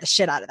would wear the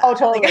shit out of that. Oh,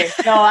 totally.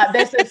 Like, no,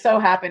 this is so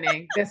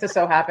happening.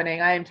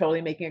 I am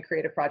totally making a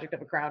creative project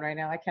of a crown right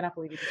now. I cannot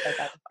believe you just said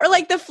that. Or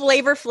like the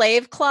Flavor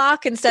Flav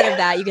clock. Instead of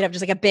that, you could have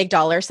just like a big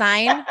dollar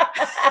sign.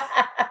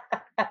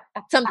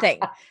 Something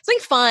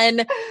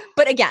fun,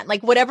 but again,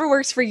 like whatever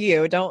works for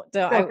you. Don't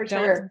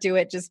do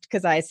it just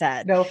because I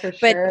said. No, for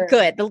sure. But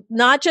good,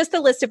 not just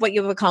the list of what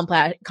you've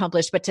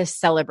accomplished, but to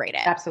celebrate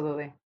it.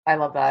 Absolutely, I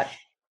love that.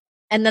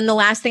 And then the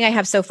last thing I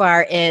have so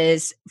far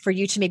is for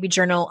you to maybe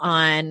journal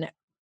on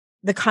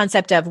the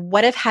concept of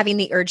what if having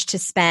the urge to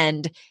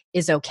spend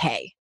is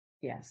okay.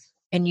 Yes,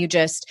 and you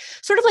just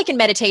sort of like in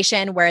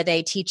meditation where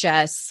they teach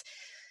us,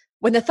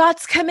 when the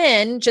thoughts come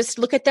in, just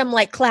look at them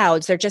like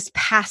clouds. They're just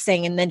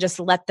passing and then just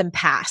let them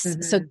pass.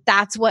 Mm-hmm. So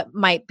that's what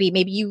might be.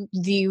 Maybe you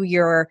view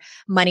your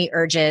money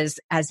urges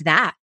as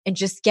that and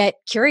just get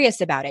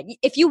curious about it.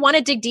 If you want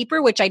to dig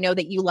deeper, which I know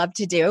that you love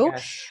to do,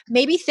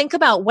 maybe think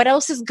about what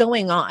else is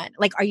going on.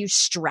 Like, are you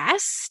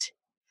stressed?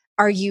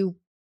 Are you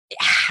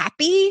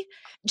happy?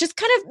 Just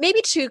kind of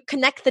maybe to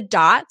connect the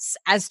dots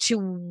as to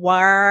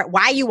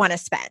why you want to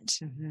spend.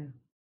 Mm-hmm.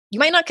 You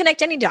might not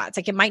connect any dots.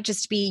 Like it might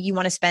just be you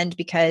want to spend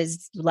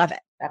because you love it.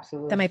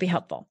 Absolutely. That might be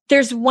helpful.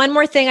 There's one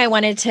more thing I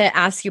wanted to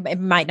ask you. It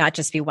might not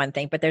just be one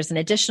thing, but there's an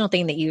additional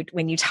thing that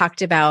when you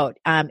talked about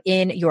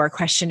in your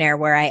questionnaire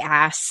where I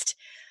asked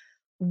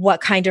what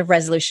kind of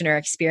resolution or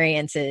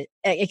experience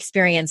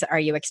are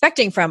you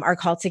expecting from our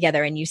call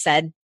together? And you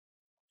said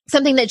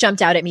something that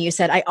jumped out at me. You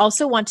said, I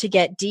also want to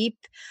get deep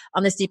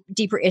on this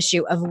deeper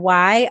issue of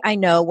why I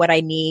know what I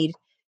need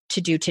to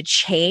do to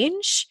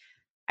change.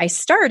 I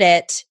start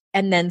it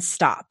and then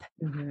stop.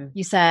 Mm-hmm.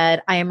 You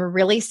said, I am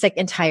really sick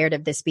and tired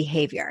of this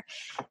behavior.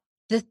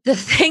 the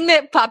thing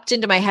that popped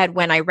into my head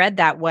when I read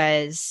that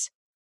was,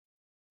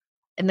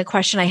 and the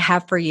question I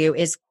have for you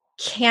is,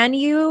 can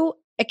you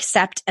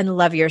accept and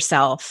love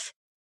yourself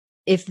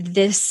if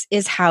this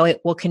is how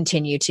it will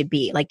continue to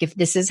be? Like if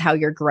this is how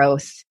your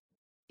growth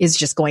is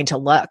just going to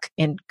look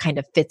in kind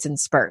of fits and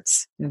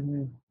spurts.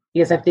 Mm-hmm.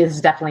 Because this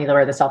is definitely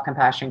where the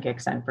self-compassion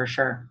kicks in for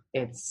sure.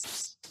 I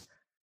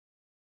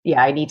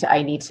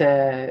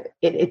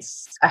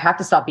have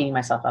to stop beating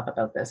myself up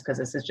about this because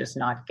this is just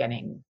not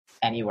getting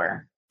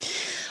anywhere.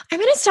 I'm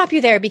going to stop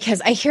you there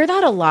because I hear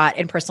that a lot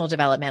in personal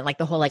development, like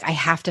the whole, like, I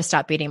have to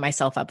stop beating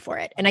myself up for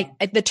it. And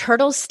the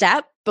turtle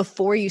step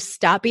before you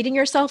stop beating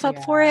yourself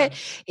up for it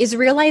is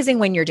realizing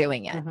when you're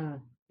doing it. Mm-hmm.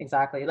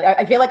 Exactly. Like,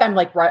 I feel like I'm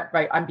like,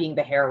 right, I'm being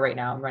the hare right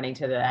now. I'm running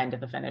to the end of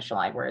the finish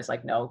line where it's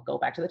like, no, go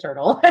back to the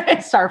turtle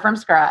and start from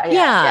scratch.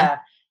 Yeah.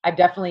 I've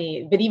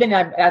definitely, but even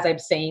as I'm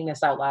saying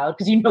this out loud,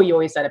 because you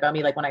always said about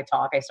me, like when I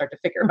talk, I start to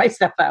figure my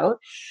stuff out.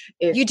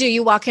 You do.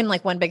 You walk in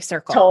like one big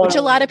circle, which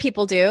a lot of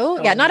people do.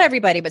 Totally. Yeah. Not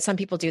everybody, but some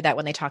people do that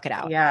when they talk it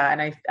out. Yeah.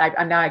 And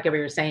I'm now I get what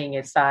you're saying.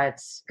 It's that,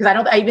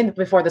 because even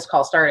before this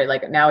call started,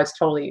 like now it's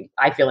totally,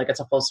 I feel like it's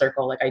a full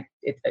circle. Like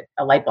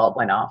a light bulb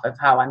went off of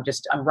how I'm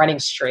running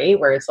straight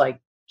where it's like,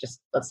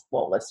 let's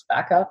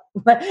back up.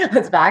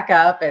 Let's back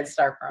up and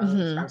start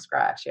from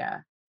scratch.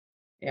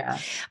 Yeah.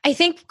 I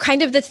think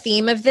kind of the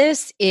theme of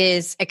this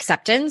is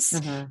acceptance,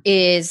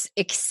 is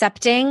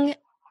accepting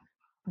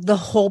the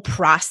whole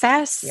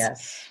process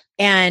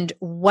and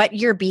what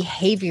your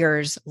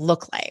behaviors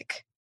look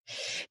like.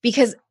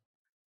 Because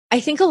I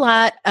think a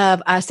lot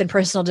of us in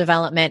personal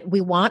development, we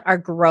want our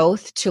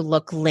growth to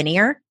look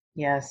linear.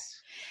 Yes.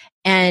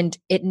 And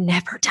it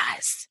never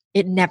does.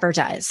 It never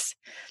does.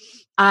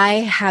 I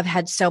have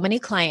had so many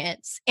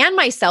clients, and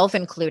myself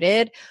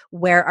included,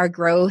 where our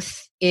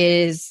growth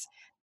is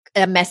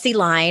a messy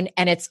line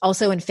and it's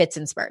also in fits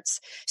and spurts.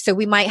 So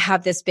we might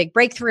have this big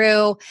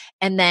breakthrough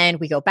and then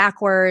we go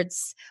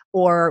backwards,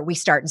 or we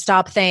start and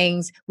stop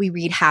things. We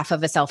read half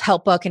of a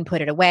self-help book and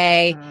put it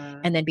away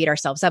and then beat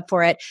ourselves up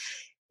for it.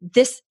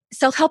 This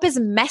self-help is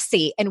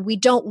messy, and we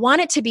don't want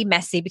it to be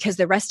messy because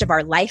the rest of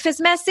our life is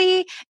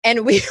messy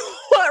and we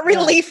want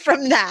relief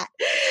from that.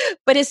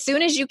 But as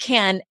soon as you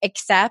can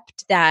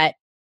accept that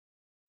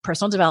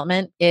personal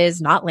development is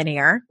not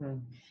linear,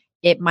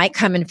 it might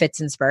come in fits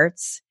and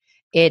spurts,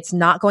 it's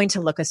not going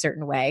to look a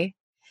certain way,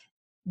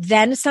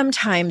 then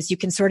sometimes you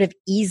can sort of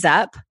ease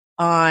up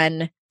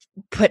on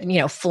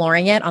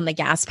flooring it on the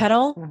gas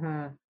pedal.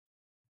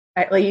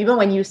 Like even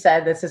when you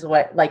said this is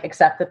what, like,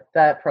 accept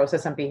the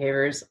process and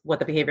behaviors, what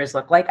the behaviors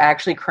look like, I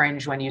actually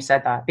cringe when you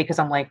said that, because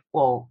I'm like,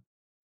 well,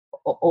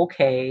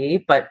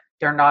 okay, but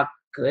they're not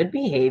good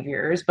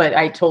behaviors. But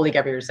I totally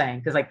get what you're saying,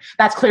 because like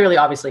that's clearly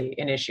obviously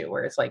an issue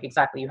where it's like,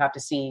 exactly, you have to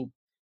see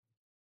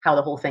how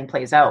the whole thing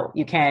plays out.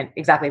 You can't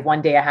exactly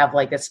one day I have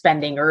like this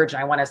spending urge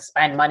and I want to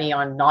spend money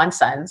on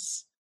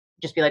nonsense,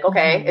 just be like,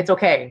 okay, it's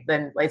okay.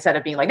 Then instead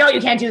of being like, no,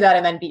 you can't do that,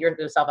 and then beat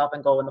yourself up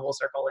and go in the whole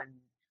circle and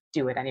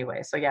do it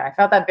anyway. So yeah, I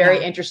felt that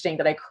very interesting,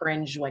 that I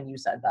cringed when you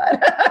said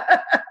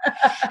that.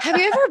 Have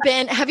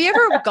you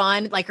ever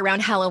gone like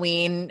around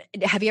Halloween?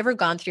 Have you ever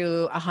gone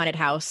through a haunted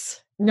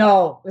house?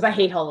 No, because I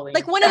hate Halloween.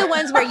 Like one of the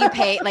ones where you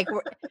pay, like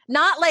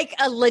not like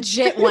a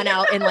legit one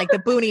out in like the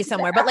boonies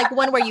somewhere, but like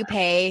one where you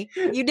pay.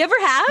 You never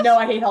have? No,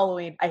 I hate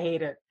Halloween. I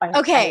hate it. I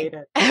hate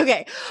it.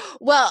 Okay.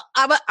 Well,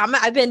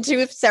 I've been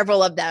to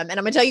several of them, and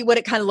I'm gonna tell you what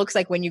it kind of looks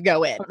like when you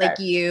go in. Okay. Like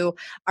you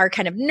are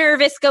kind of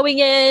nervous going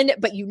in,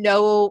 but like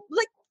you're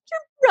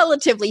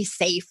relatively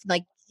safe.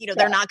 Like,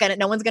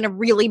 no one's going to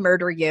really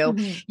murder you.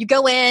 You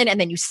go in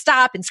and then you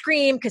stop and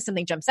scream because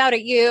something jumps out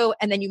at you.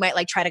 And then you might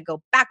like try to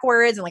go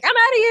backwards and like, I'm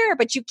out of here.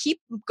 But you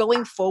keep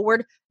going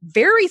forward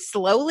very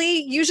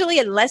slowly, usually,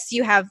 unless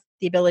you have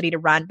the ability to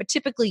run, but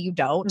typically you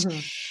don't.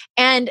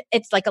 And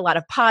it's like a lot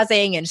of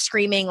pausing and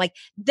screaming. Like,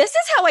 this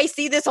is how I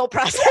see this whole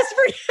process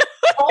for you.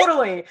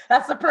 Totally.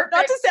 That's the perfect.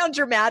 Not to sound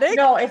dramatic.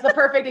 No, it's the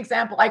perfect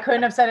example. I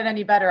couldn't have said it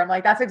any better. I'm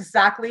like, that's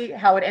exactly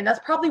how it, and that's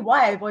probably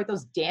why I avoid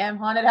those damn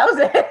haunted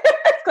houses.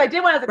 I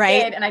did when I was a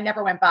kid and I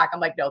never went back. I'm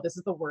like, no, this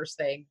is the worst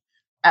thing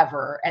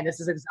ever. And this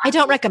is exactly. I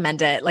don't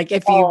recommend it. Like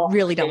if you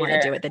really don't want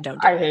to do it, then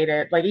don't do it. I hate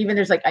it. Like even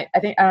there's like, I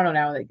think, I don't know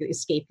now, like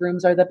escape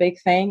rooms are the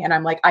big thing. And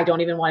I'm like, I don't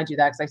even want to do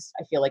that because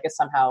I feel like it's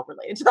somehow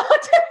related to the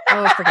haunted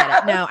house. Oh,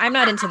 forget it. No, I'm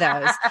not into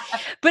those.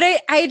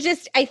 But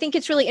I think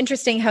it's really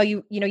interesting how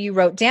you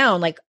wrote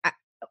down, like,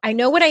 I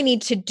know what I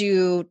need to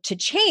do to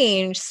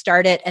change,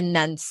 start it, and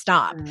then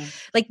stop.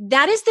 Like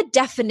that is the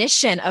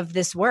definition of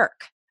this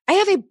work. I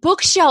have a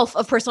bookshelf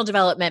of personal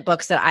development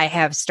books that I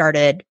have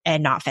started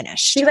and not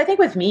finished. Because I think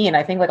with me, and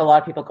I think like a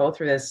lot of people go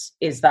through this,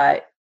 is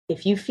that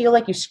if you feel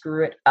like you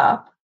screw it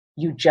up,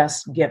 you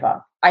just give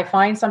up. I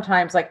find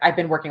sometimes, like I've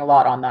been working a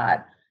lot on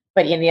that,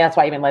 but that's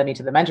why it even led me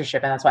to the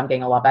mentorship, and that's why I'm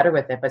getting a lot better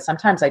with it. But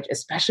sometimes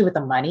especially with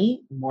the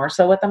money, more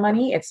so with the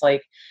money, it's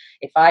like,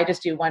 if I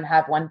just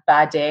have one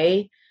bad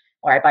day,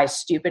 or I buy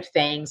stupid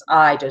things,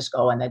 I just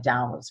go in the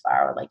downward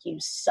spiral. Like, you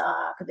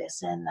suck,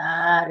 this and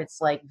that.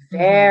 It's like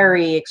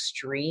very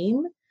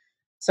extreme.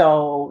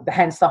 So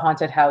hence the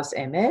haunted house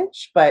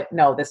image. But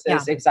no, this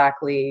is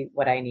exactly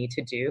what I need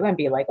to do and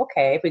be like,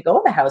 okay, if we go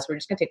in the house, we're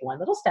just going to take one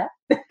little step,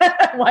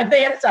 one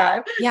day at a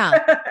time.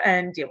 Yeah.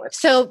 And deal with it.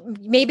 So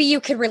maybe you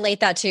could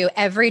relate that to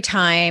every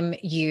time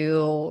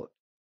you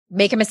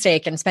make a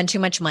mistake and spend too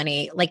much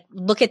money, like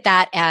look at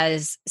that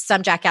as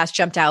some jackass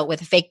jumped out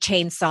with a fake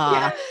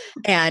chainsaw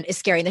and is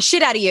scaring the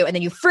shit out of you. And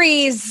then you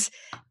freeze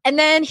and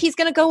then he's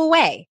going to go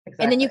away.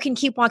 Exactly. And then you can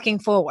keep walking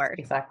forward.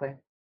 Exactly.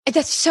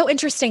 That's so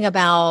interesting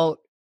because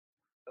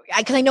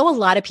I know a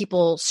lot of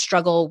people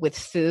struggle with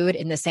food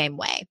in the same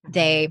way. Mm-hmm.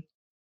 They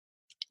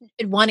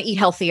want to eat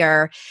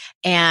healthier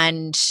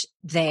and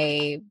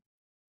they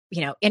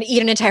and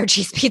eat an entire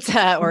cheese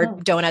pizza or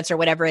donuts or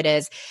whatever it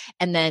is.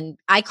 And then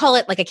I call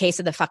it like a case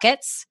of the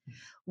fuck-its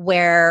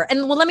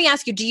let me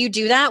ask you, do you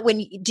do that?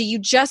 Do you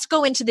just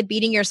go into the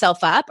beating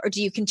yourself up or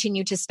do you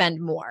continue to spend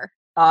more?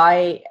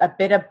 A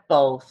bit of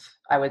both,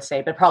 I would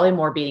say, but probably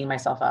more beating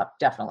myself up.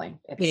 Definitely.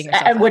 Beating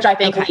yourself up. Which I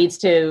think leads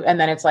to, and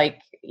then it's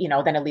like,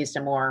 then it leads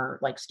to more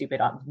like stupid.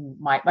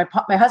 My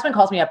husband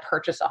calls me a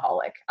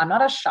purchaseaholic. I'm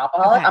not a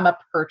shopaholic. Okay. I'm a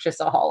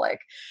purchaseaholic.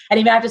 And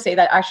even I have to say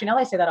that, actually, now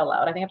that I say that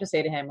aloud, I think I have to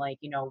say to him, like,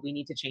 we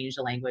need to change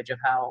the language of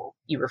how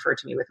you refer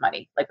to me with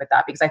money, like with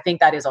that, because I think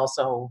that is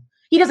also,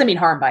 he doesn't mean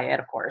harm by it,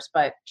 of course,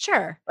 but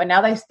sure. But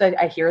now that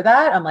I hear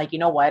that, I'm like, you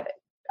know what?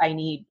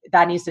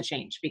 That needs to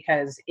change,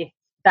 because if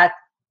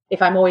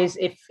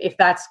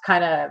that's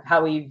kind of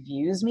how he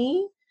views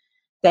me,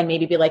 then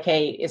maybe be like,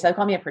 hey, instead of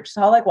calling me a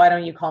purchaseaholic, why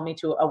don't you call me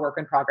to a work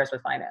in progress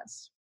with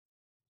finance?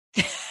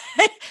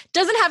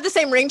 Doesn't have the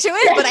same ring to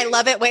it, but I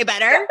love it way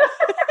better.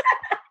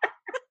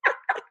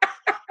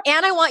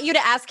 And I want you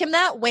to ask him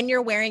that when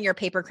you're wearing your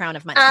paper crown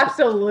of money.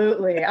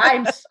 Absolutely.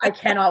 I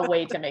cannot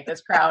wait to make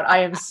this crown. I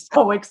am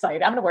so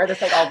excited. I'm going to wear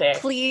this like all day.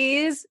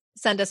 Please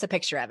send us a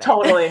picture of it.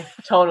 Totally.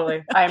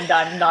 I am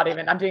done.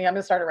 I'm going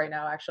to start it right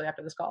now, actually,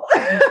 after this call.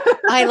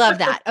 I love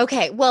that.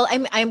 Okay. Well,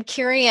 I'm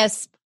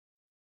curious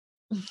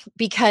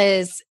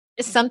because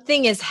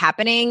something is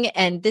happening,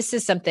 and this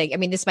is something,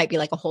 this might be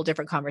like a whole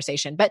different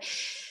conversation, but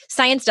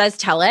science does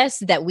tell us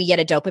that we get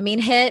a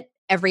dopamine hit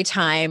every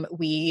time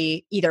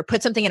we either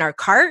put something in our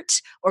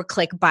cart or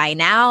click buy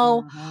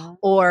now,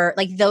 or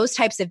like those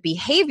types of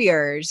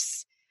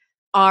behaviors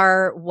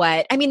are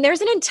what,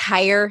 there's an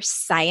entire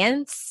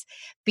science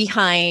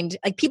behind,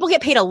 like, people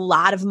get paid a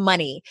lot of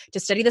money to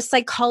study the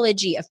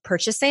psychology of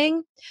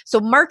purchasing. So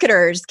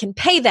marketers can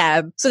pay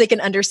them so they can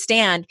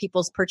understand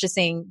people's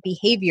purchasing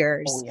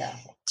behaviors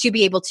to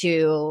be able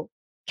to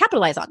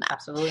capitalize on that.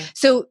 Absolutely.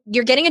 So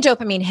you're getting a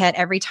dopamine hit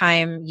every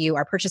time you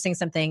are purchasing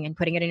something and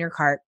putting it in your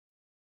cart.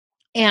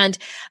 And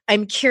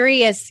I'm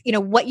curious,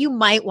 what you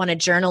might want to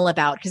journal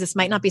about, because this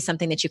might not be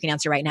something that you can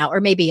answer right now, or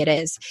maybe it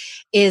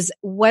is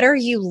what are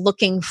you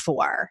looking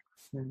for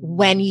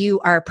when you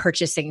are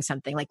purchasing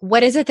something? Like,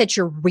 what is it that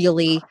you're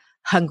really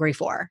hungry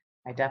for?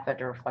 I definitely have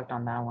to reflect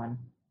on that one,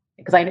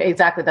 because I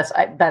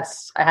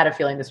had a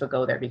feeling this would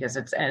go there, because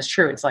it's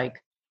true. It's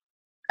like,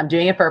 I'm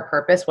doing it for a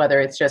purpose, whether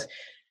it's just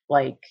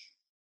like,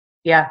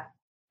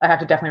 I have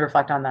to definitely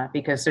reflect on that,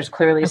 because there's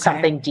clearly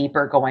something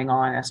deeper going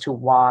on as to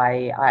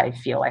why I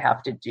feel I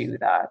have to do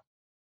that.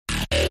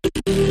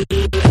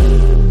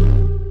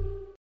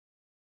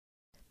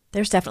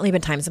 There's definitely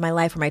been times in my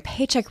life where my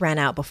paycheck ran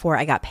out before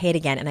I got paid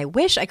again, and I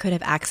wish I could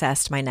have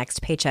accessed my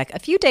next paycheck a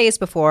few days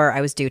before I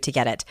was due to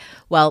get it.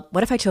 Well,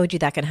 what if I told you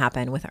that can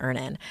happen with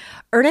Earnin?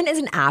 Earnin is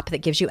an app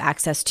that gives you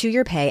access to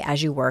your pay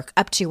as you work,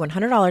 up to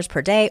 $100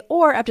 per day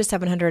or up to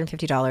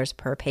 $750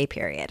 per pay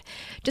period.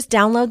 Just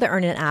download the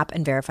Earnin app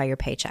and verify your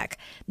paycheck.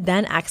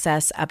 Then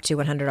access up to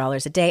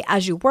 $100 a day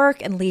as you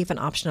work and leave an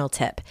optional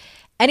tip.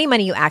 Any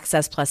money you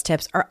access plus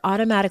tips are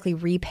automatically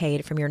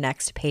repaid from your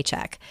next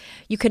paycheck.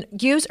 You can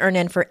use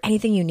Earnin for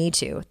anything you need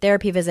to: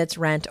 therapy visits,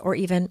 rent, or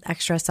even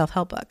extra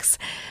self-help books.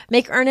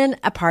 Make Earnin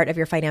a part of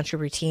your financial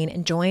routine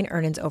and join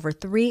Earnin's over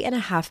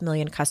 3.5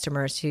 million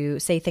customers who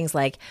say things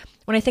like,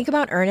 "When I think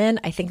about Earnin,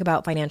 I think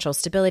about financial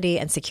stability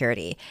and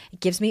security. It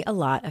gives me a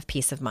lot of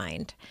peace of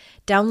mind."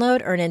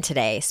 Download Earnin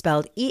today,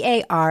 spelled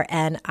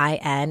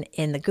EARNIN,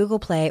 in the Google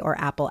Play or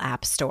Apple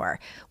App Store.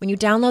 When you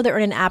download the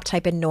Earnin app,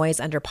 type in Noise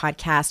under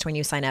podcast when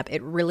you sign up.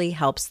 It really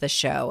helps the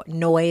show.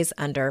 Noise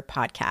under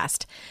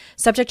podcast.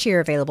 Subject to your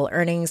available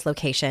earnings,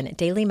 location,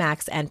 daily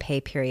max, and pay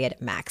period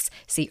max.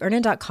 See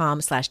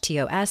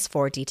earnin.com/TOS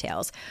for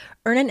details.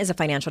 Earnin is a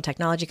financial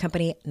technology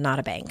company, not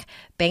a bank.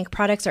 Bank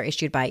products are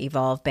issued by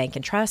Evolve Bank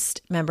and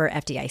Trust, member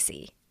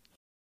FDIC.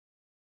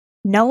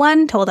 No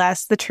one told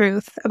us the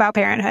truth about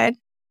parenthood.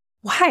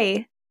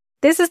 Why?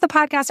 This is the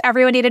podcast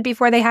everyone needed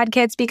before they had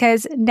kids,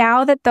 because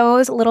now that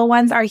those little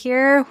ones are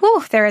here,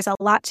 there is a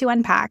lot to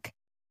unpack.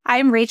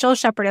 I'm Rachel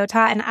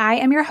Shepardota, and I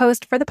am your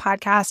host for the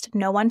podcast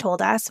No One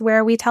Told Us,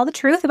 where we tell the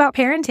truth about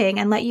parenting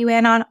and let you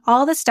in on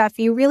all the stuff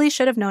you really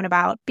should have known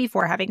about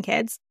before having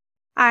kids.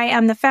 I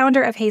am the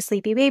founder of Hey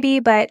Sleepy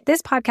Baby, but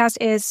this podcast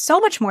is so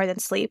much more than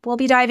sleep. We'll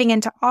be diving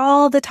into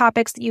all the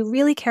topics that you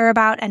really care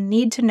about and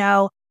need to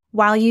know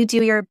while you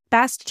do your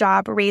best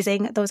job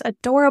raising those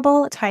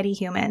adorable tiny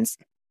humans.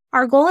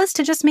 Our goal is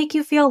to just make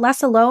you feel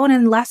less alone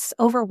and less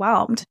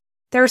overwhelmed.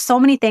 There are so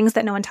many things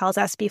that no one tells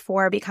us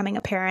before becoming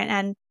a parent.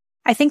 And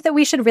I think that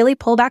we should really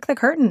pull back the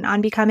curtain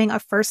on becoming a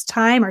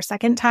first-time or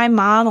second-time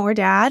mom or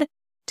dad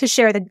to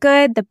share the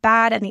good, the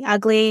bad, and the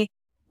ugly.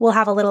 We'll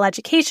have a little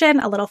education,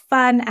 a little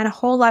fun, and a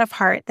whole lot of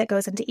heart that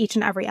goes into each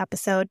and every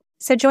episode.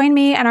 So join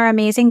me and our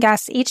amazing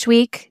guests each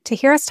week to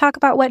hear us talk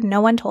about what no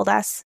one told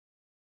us.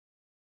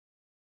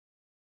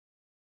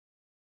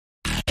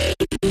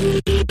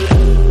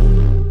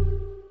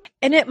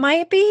 And it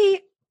might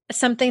be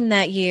something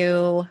that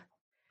you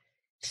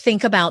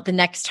think about the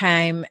next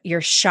time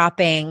you're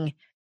shopping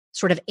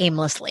sort of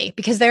aimlessly,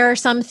 because there are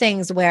some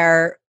things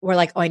where we're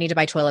like, oh, I need to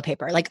buy toilet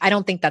paper. Like, I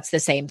don't think that's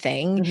the same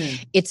thing.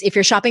 Mm-hmm. It's if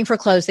you're shopping for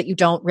clothes that you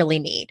don't really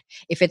need,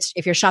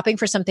 if you're shopping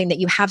for something that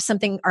you have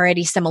something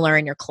already similar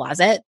in your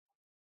closet,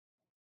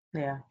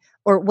 Yeah.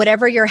 or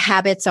whatever your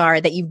habits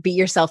are that you beat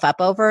yourself up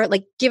over,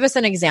 like, give us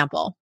an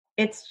example.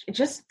 It's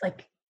just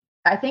like,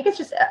 I think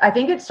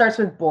it starts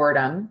with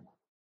boredom.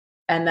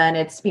 And then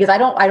it's because I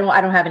don't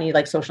have any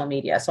like social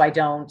media. So I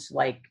don't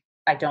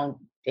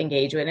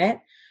engage in it.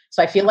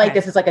 So I feel like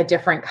this is like a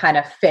different kind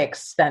of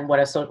fix than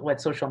what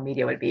social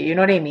media would be. You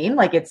know what I mean?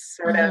 Like it's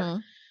sort of,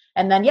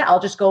 and then, I'll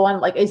just go on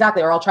like,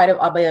 exactly. Or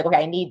I'll be like,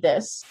 okay, I need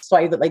this. So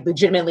I like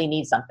legitimately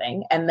need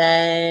something. And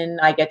then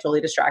I get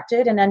totally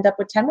distracted and end up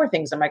with 10 more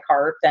things in my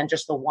cart than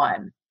just the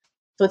one.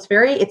 So it's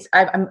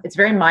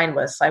very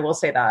mindless. I will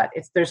say that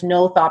there's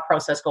no thought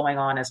process going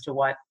on as to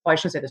what, well, I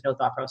shouldn't say there's no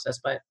thought process,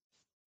 but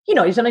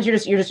sometimes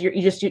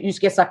you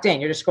just get sucked in.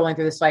 You're just scrolling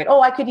through the site.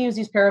 Oh, I could use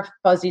these pair of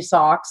fuzzy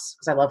socks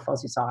because I love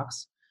fuzzy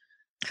socks.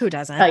 Who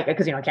doesn't? Like,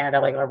 because Canada,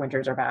 like our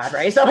winters are bad,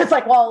 right? So it's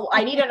like, well,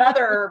 I need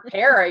another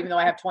pair, even though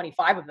I have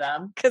 25 of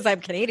them. Because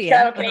I'm Canadian.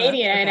 Yeah, I'm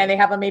Canadian, and they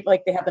have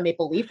the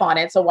maple leaf on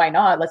it. So why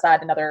not? Let's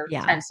add another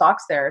 10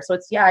 socks there. So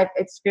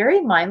it's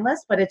very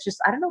mindless, but it's just,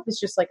 I don't know if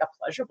it's just like a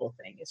pleasurable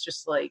thing. It's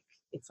just like,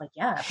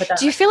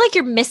 Do you feel like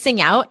you're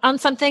missing out on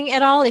something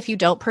at all if you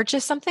don't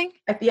purchase something?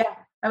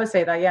 I would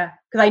say that, yeah.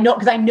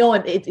 Because I know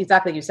it's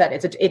exactly, you said,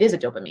 it is a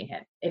dopamine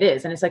hit. It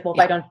is. And it's like, well, if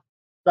I don't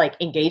like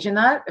engage in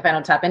that, if I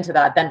don't tap into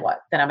that, then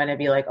what? Then I'm going to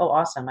be like, oh,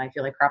 awesome. I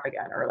feel like crap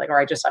again. Or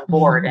I'm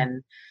bored.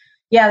 And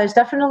there's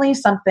definitely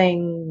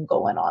something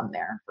going on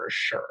there for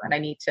sure. And I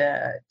need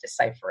to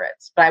decipher it.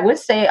 But I would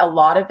say a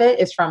lot of it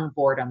is from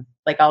boredom.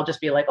 Like, I'll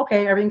just be like,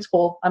 okay, everything's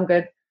cool. I'm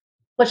good.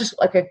 Let's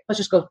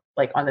just go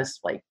like on this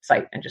like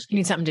site and just you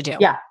need something to do.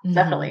 Yeah,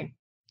 definitely.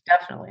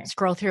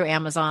 Scroll through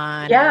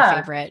Amazon. Yeah,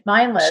 your favorite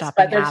mindless.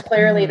 But there's app.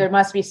 clearly there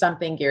must be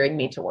something gearing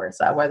me towards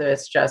that. Whether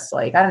it's just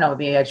like, I don't know,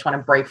 maybe I just want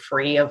to break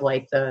free of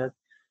like the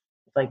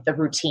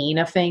routine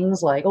of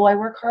things. Like, oh, I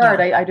work hard,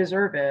 I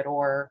deserve it,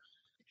 or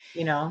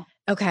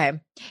Okay,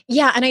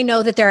 yeah, and I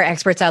know that there are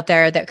experts out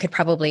there that could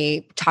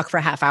probably talk for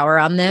a half hour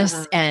on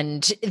this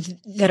and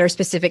that are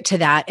specific to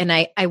that. And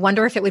I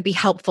wonder if it would be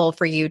helpful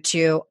for you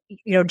to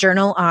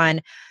journal on.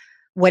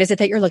 What is it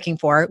that you're looking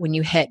for when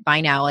you hit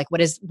buy now? Like,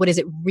 what is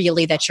it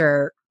really that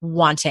you're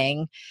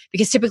wanting?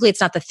 Because typically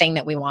it's not the thing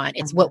that we want.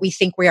 It's what we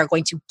think we are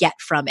going to get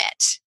from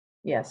it.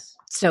 Yes.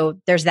 So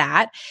there's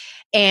that.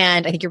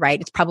 And I think you're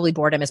right. It's probably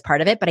boredom is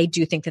part of it, but I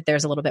do think that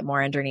there's a little bit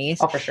more underneath.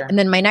 Oh, for sure. And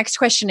then my next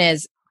question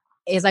is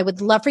I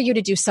would love for you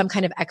to do some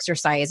kind of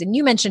exercise. And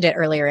you mentioned it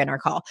earlier in our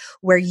call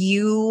where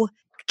you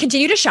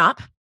continue to shop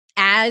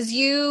as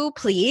you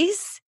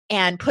please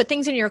and put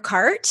things in your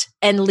cart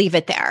and leave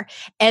it there.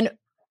 And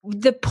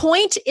the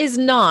point is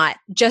not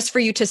just for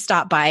you to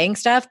stop buying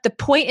stuff. The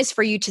point is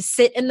for you to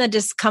sit in the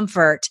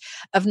discomfort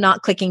of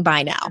not clicking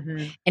buy now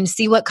and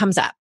see what comes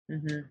up.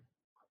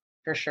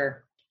 For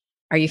sure.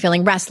 Are you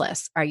feeling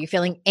restless? Are you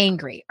feeling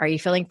angry? Are you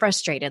feeling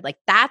frustrated? Like,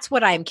 that's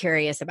what I'm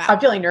curious about. I'm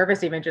feeling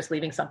nervous even just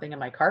leaving something in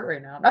my cart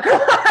right now.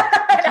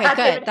 Okay,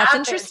 good. That's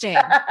interesting.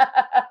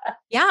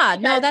 Yeah,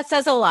 no, that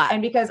says a lot.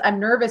 And because I'm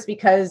nervous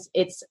because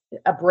it's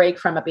a break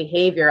from a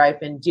behavior I've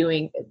been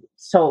doing.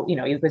 So,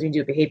 because you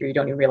do behavior, you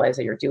don't even realize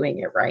that you're doing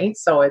it, right?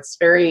 So it's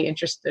very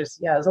interesting.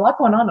 There's a lot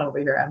going on over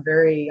here. I'm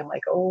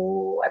like,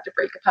 oh, I have to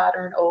break a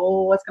pattern.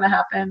 Oh, what's going to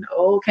happen?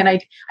 Oh, can I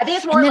think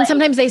it's more. And then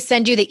sometimes they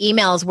send you the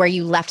emails where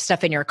you left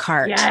stuff in your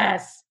cart.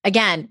 Yes.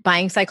 Again,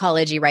 buying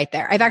psychology right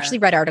there. I've actually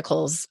read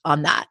articles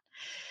on that.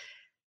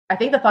 I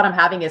think the thought I'm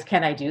having is,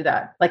 can I do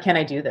that? Like, can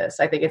I do this?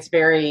 I think it's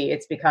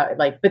become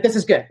like, but this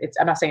is good.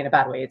 I'm not saying in a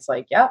bad way. It's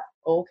like, yeah,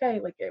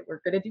 okay. Like,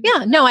 we're going to do.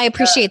 Yeah. No, I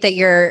appreciate that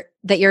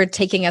you're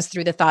taking us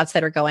through the thoughts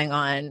that are going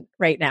on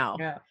right now.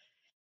 Yeah.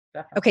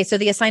 Definitely. Okay. So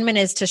the assignment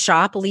is to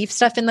shop, leave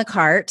stuff in the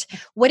cart.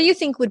 What do you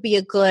think would be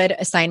a good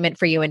assignment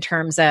for you in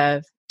terms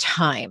of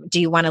time? Do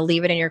you want to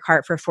leave it in your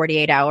cart for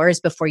 48 hours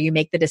before you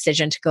make the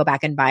decision to go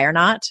back and buy or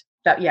not?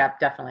 Yeah,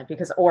 definitely.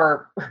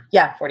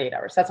 48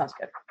 hours. That sounds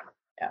good.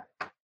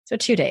 Yeah. So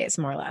 2 days,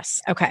 more or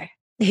less. Okay.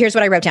 Here's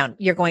what I wrote down.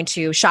 You're going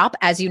to shop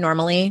as you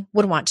normally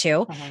would want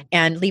to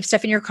and leave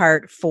stuff in your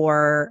cart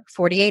for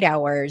 48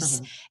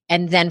 hours.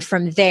 And then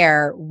from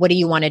there, what do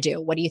you want to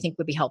do? What do you think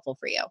would be helpful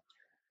for you?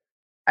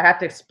 I have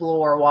to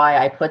explore why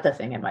I put the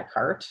thing in my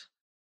cart.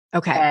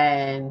 Okay.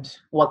 And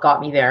what got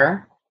me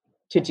there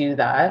to do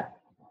that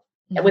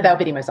without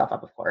beating myself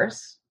up, of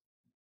course.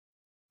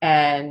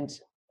 And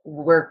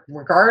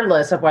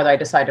regardless of whether I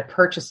decide to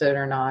purchase it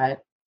or not,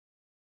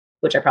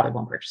 which I probably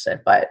won't purchase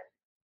it, but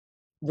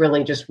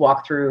really just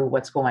walk through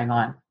what's going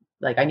on.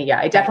 Like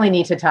I definitely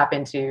need to tap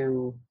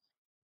into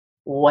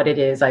what it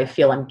is I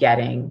feel I'm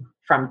getting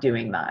from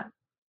doing that.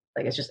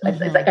 Like, it's just,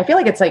 it's like, I feel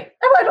like it's like,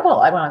 I don't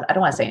want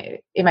to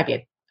say it might be,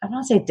 I don't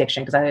want to say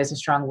addiction because that is a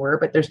strong word,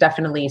 but there's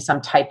definitely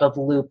some type of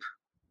loop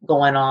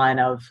going on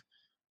of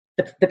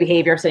the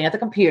behavior of sitting at the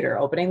computer,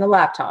 opening the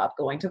laptop,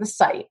 going to the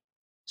site,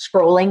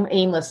 scrolling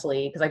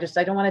aimlessly because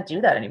I don't want to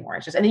do that anymore.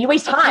 It's just, and then you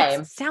waste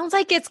time. It sounds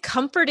like it's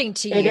comforting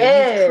to you. It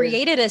is. You've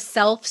created a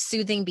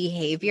self-soothing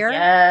behavior.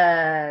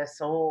 Yes.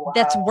 Oh, wow.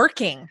 That's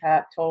working.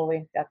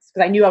 Totally. That's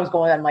because I knew I was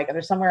going. I'm like,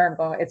 there's somewhere I'm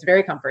going. It's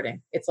very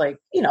comforting. It's like,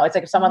 it's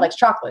like if someone likes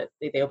chocolate,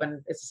 they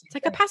open. It's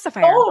like a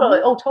pacifier. Totally.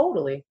 Oh,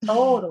 totally.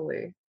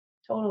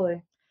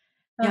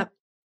 Yep.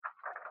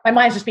 My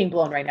mind's just being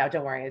blown right now.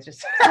 Don't worry. It's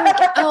just.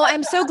 Oh,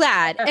 I'm so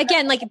glad.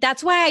 Again, like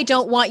that's why I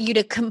don't want you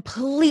to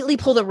completely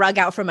pull the rug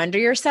out from under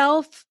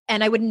yourself.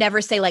 And I would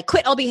never say like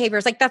quit all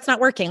behaviors. Like that's not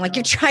working. Like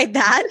you tried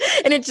that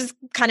and it just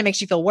kind of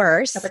makes you feel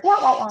worse. Like,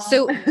 wah, wah, wah.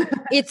 So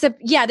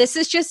this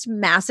is just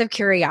massive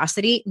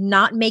curiosity,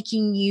 not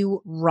making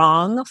you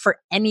wrong for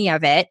any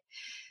of it.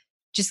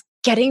 Just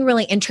getting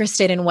really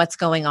interested in what's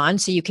going on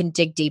so you can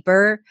dig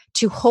deeper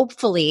to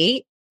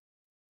hopefully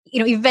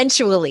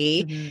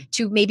eventually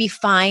to maybe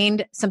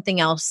find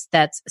something else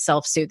that's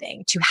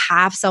self-soothing, to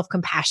have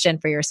self-compassion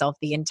for yourself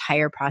the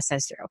entire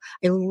process through.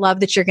 I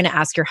love that you're going to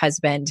ask your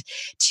husband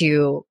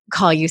to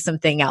call you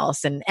something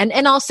else. And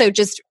also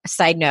just a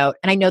side note,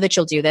 and I know that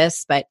you'll do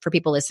this, but for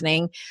people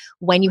listening,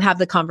 when you have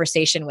the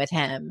conversation with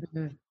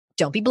him,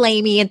 don't be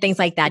blamey and things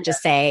like that.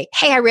 Just say,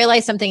 hey, I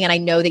realized something and I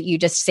know that you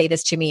just say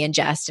this to me in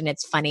jest and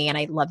it's funny and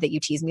I love that you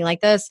tease me like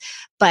this,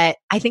 but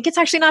I think it's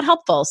actually not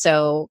helpful.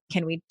 So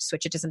can we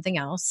switch it to something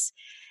else?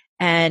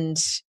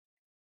 And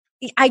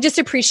I just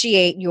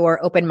appreciate your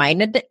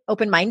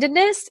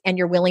open-mindedness and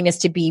your willingness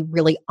to be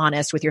really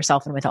honest with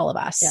yourself and with all of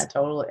us. Yeah,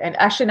 totally. And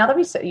actually, now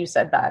that you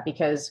said that,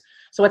 because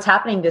so what's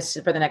happening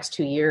for the next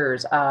 2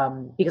 years,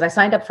 because I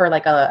signed up for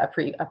like a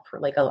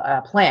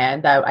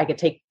plan that I could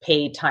take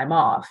paid time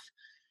off.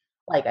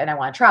 And I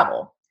want to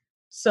travel.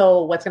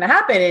 So what's going to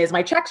happen is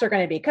my checks are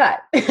going to be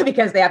cut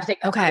because they have to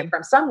take money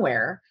from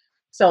somewhere.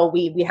 So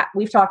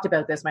we've talked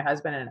about this, my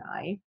husband and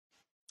I,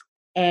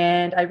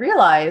 and I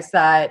realized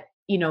that,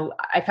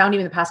 I found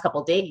even the past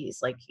couple of days,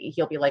 like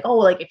he'll be like, oh,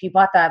 like if you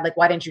bought that, like,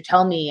 why didn't you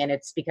tell me? And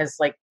it's because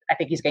like, I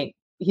think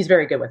he's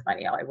very good with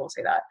money. I will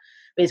say that,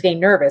 but he's getting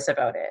nervous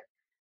about it.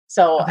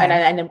 So,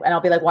 and I'll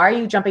be like, why are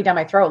you jumping down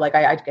my throat? Like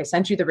I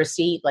sent you the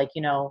receipt, like,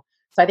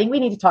 so I think we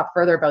need to talk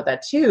further about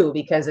that too,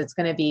 because it's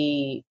going to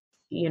be,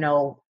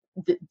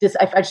 this,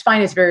 I just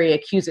find it's very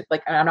accusing.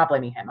 Like, I'm not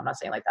blaming him. I'm not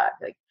saying like that.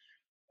 Like,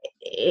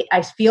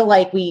 I feel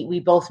like we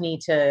both need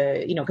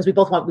to, because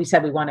we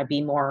said we want to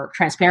be more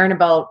transparent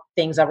about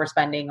things that we're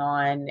spending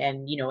on.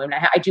 And, and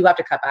I do have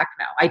to cut back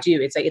now. I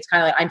do. It's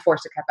kind of like I'm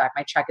forced to cut back.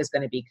 My check is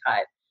going to be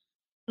cut.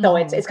 So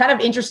it's kind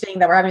of interesting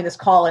that we're having this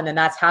call and then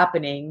that's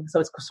happening. So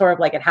it's sort of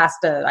like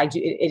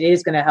it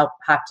is going to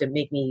have to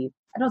make me,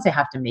 I don't say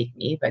have to make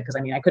me, but because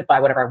I could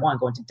buy whatever I want,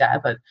 go into debt,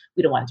 but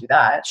we don't want to do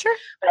that. Sure.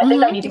 But I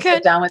think I need to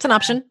sit down with an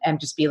option and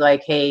just be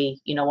like, hey,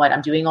 you know what?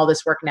 I'm doing all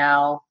this work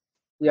now.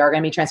 We are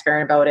going to be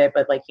transparent about it.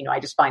 But like, I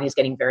just find he's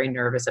getting very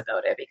nervous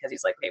about it because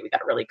he's like, hey, we got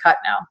to really cut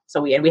now. So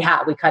we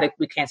cut it.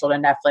 We canceled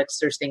on Netflix.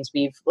 There's things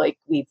we've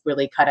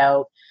really cut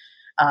out.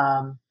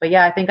 But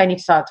yeah, I think I need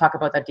to talk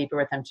about that deeper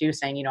with him too,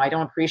 saying, I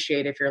don't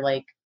appreciate if you're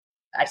like,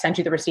 I sent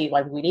you the receipt,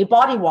 like we need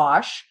body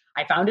wash.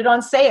 I found it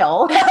on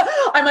sale.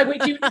 I'm like, we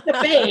do need to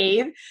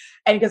bathe.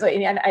 And because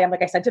I'm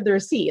like, I sent him the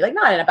receipt, like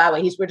not in a bad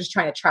way. We're just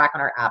trying to track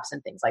on our apps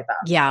and things like that.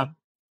 Yeah.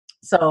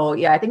 So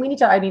yeah, I think I need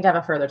to have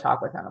a further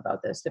talk with him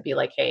about this to be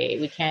like, hey,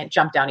 we can't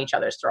jump down each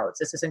other's throats.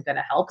 This isn't going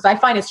to help. Cause I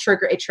find it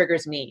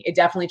triggers me. It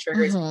definitely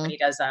triggers me when he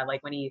does that.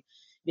 Like when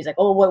he's like,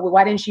 oh,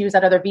 why didn't you use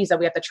that other visa?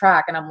 We have to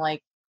track. And I'm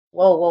like,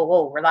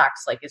 whoa,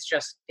 relax. Like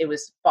it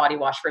was body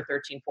wash for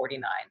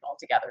 $13.49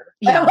 altogether.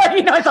 Yeah.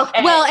 It's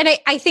okay. Well, and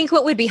I think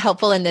what would be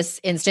helpful in this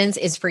instance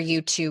is for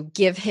you to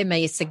give him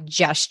a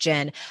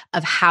suggestion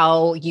of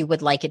how you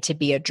would like it to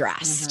be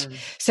addressed.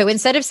 So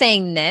instead of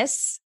saying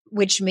this,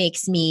 which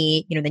makes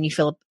me, then you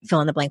fill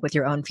in the blank with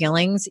your own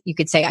feelings, you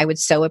could say, I would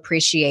so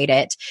appreciate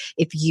it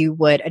if you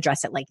would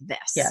address it like this.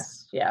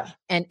 Yes. Yeah.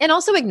 And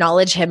also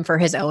acknowledge him for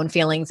his own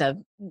feelings of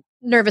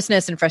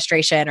nervousness and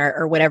frustration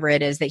or whatever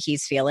it is that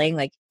he's feeling,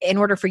 like in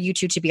order for you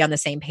two to be on the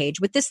same page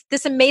with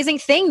this amazing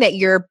thing that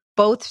you're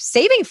both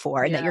saving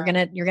for and that you're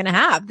going to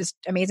have this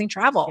amazing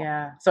travel.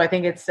 Yeah. So I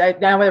think it's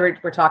now whether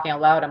we're talking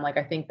out loud, I'm like,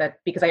 I think that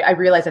because I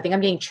realize, I think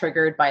I'm getting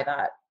triggered by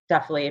that.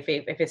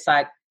 Definitely. If it's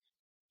that,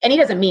 and he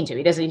doesn't mean to,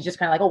 he's just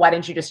kind of like, oh, why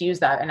didn't you just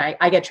use that? And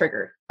I get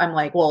triggered. I'm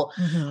like, well,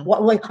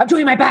 what, like I'm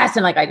doing my best.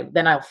 And like,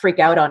 then I'll freak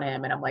out on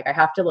him. And I'm like, I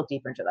have to look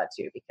deeper into that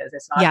too, because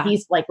it's not,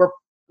 he's like,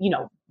 we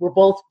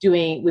both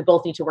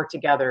need to work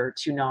together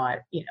to not,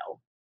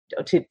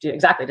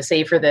 to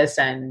save for this.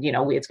 And,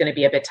 it's going to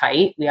be a bit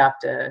tight. We have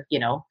to,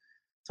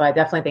 so So I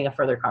definitely think a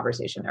further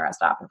conversation there has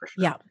to happen for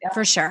sure. Yeah,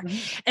 for sure.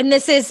 And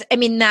this is, I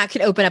mean, that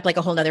could open up like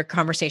a whole nother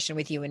conversation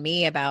with you and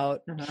me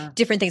about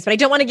different things, but I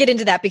don't want to get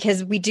into that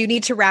because we do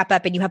need to wrap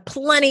up and you have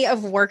plenty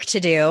of work to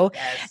do.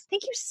 Yes.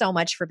 Thank you so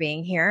much for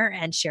being here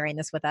and sharing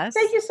this with us.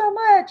 Thank you so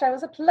much. It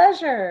was a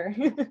pleasure.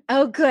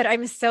 Oh, good.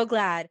 I'm so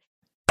glad.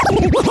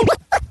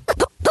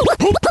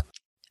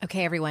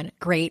 Okay, everyone,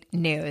 great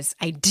news.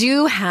 I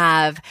do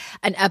have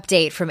an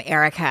update from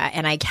Erica,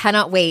 and I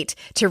cannot wait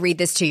to read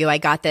this to you. I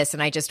got this,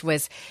 and I just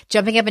was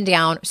jumping up and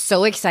down,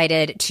 so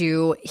excited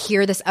to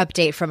hear this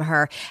update from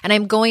her. And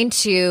I'm going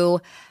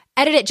to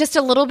edit it just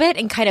a little bit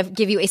and kind of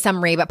give you a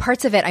summary, but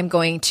parts of it I'm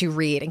going to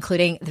read,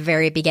 including the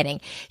very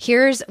beginning.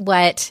 Here's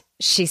what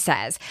she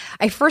says.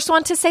 I first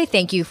want to say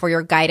thank you for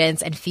your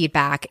guidance and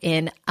feedback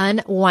in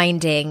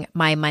unwinding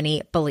my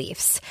money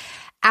beliefs.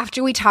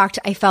 After we talked,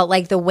 I felt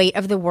like the weight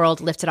of the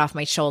world lifted off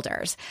my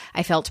shoulders.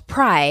 I felt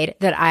pride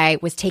that I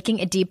was taking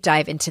a deep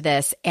dive into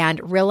this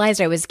and realized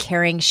I was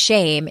carrying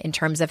shame in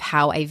terms of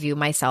how I view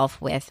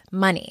myself with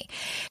money.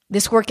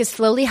 This work is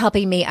slowly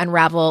helping me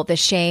unravel the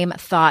shame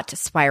thought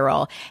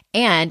spiral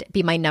and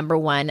be my number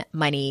one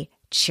money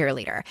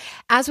cheerleader.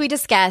 As we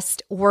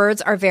discussed,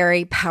 words are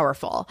very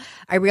powerful.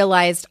 I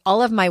realized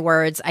all of my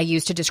words I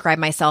used to describe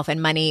myself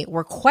and money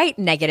were quite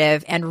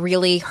negative and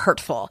really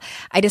hurtful.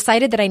 I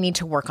decided that I need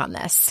to work on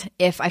this.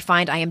 If I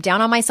find I am down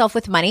on myself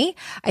with money,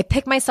 I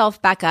pick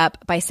myself back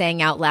up by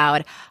saying out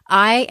loud,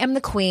 I am the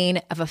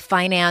queen of a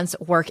finance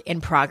work in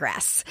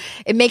progress.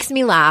 It makes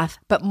me laugh,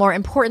 but more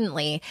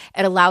importantly,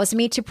 it allows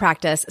me to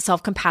practice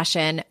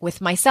self-compassion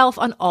with myself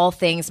on all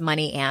things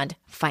money and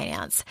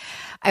finance.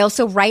 I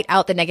also write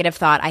out the negative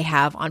thought I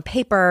have on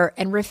paper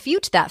and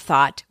refute that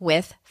thought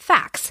with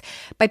facts.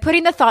 By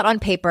putting the thought on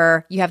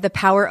paper, you have the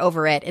power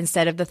over it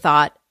instead of the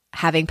thought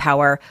having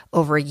power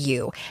over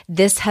you.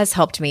 This has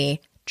helped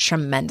me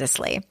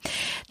tremendously.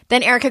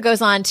 Then Erica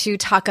goes on to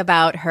talk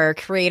about her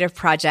creative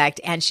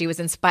project, and she was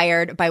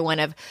inspired by one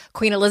of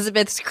Queen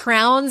Elizabeth's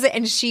crowns,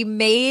 and she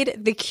made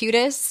the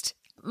cutest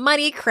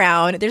money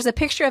crown. There's a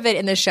picture of it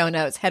in the show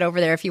notes. Head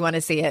over there if you want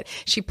to see it.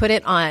 She put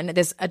it on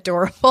this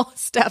adorable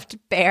stuffed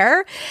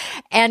bear,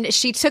 and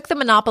she took the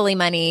Monopoly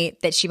money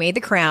that she made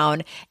the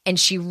crown and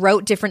she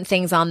wrote different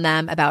things on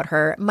them about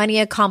her money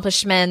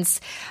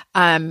accomplishments,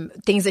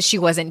 things that she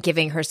wasn't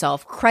giving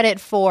herself credit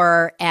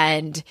for.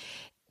 And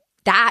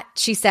that,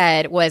 she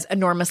said, was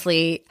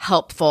enormously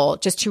helpful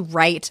just to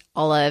write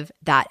all of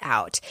that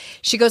out.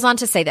 She goes on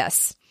to say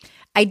this.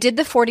 I did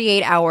the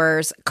 48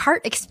 hours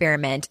cart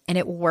experiment and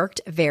it worked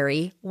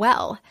very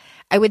well.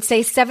 I would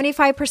say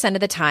 75%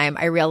 of the time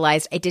I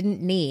realized I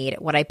didn't need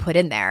what I put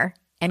in there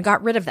and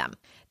got rid of them.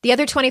 The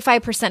other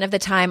 25% of the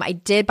time I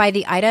did buy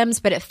the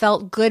items, but it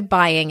felt good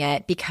buying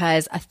it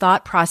because a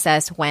thought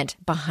process went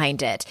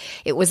behind it.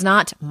 It was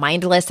not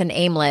mindless and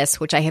aimless,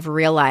 which I have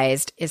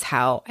realized is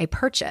how I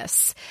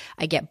purchase.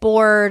 I get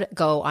bored,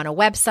 go on a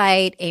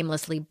website,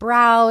 aimlessly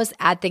browse,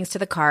 add things to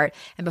the cart,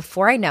 and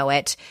before I know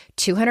it,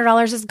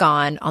 $200 is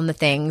gone on the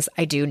things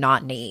I do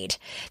not need.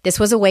 This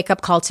was a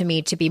wake-up call to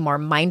me to be more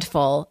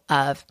mindful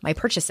of my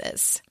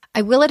purchases.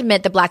 I will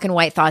admit the black and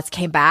white thoughts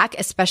came back,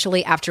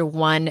 especially after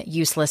one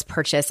useless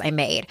purchase I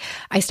made.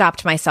 I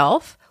stopped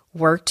myself,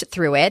 worked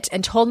through it,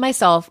 and told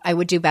myself I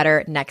would do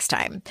better next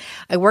time.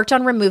 I worked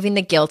on removing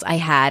the guilt I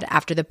had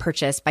after the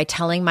purchase by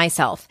telling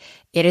myself,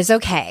 it is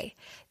okay.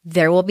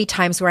 There will be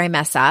times where I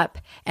mess up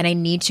and I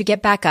need to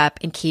get back up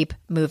and keep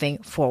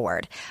moving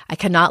forward. I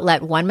cannot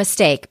let one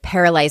mistake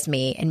paralyze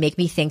me and make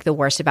me think the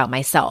worst about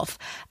myself.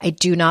 I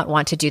do not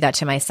want to do that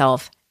to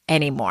myself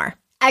anymore.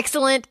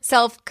 Excellent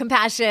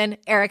self-compassion,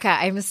 Erica.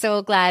 I'm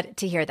so glad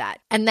to hear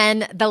that. And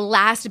then the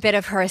last bit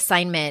of her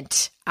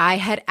assignment, I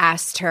had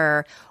asked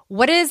her,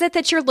 what is it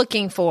that you're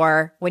looking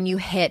for when you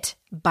hit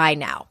buy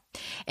now?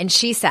 And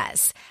she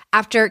says,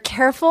 after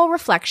careful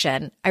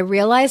reflection, I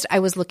realized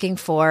I was looking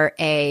for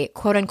a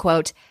quote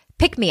unquote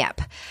pick me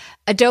up,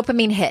 a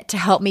dopamine hit to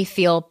help me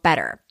feel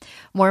better.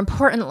 More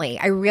importantly,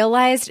 I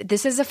realized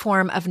this is a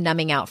form of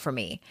numbing out for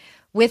me.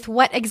 With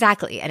what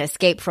exactly? An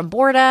escape from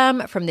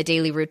boredom, from the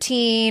daily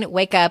routine,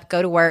 wake up,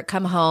 go to work,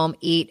 come home,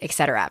 eat,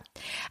 etc.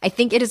 I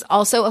think it is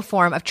also a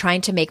form of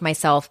trying to make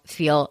myself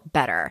feel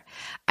better.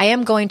 I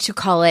am going to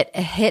call it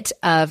a hit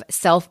of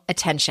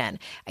self-attention.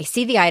 I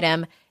see the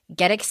item,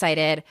 get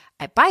excited,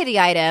 I buy the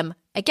item,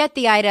 I get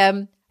the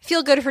item,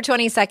 feel good for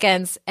 20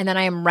 seconds, and then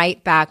I am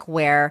right back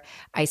where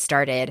I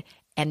started,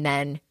 and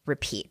then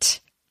repeat.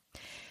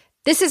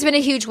 This has been a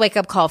huge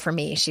wake-up call for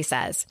me, she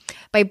says.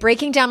 By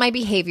breaking down my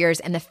behaviors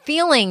and the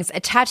feelings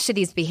attached to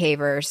these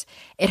behaviors,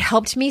 it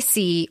helped me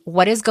see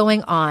what is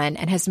going on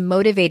and has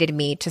motivated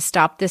me to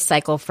stop this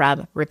cycle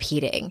from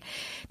repeating.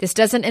 This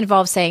doesn't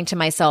involve saying to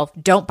myself,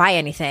 don't buy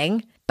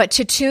anything, but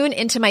to tune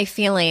into my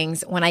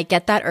feelings when I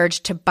get that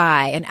urge to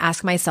buy and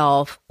ask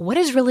myself, what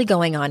is really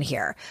going on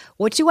here?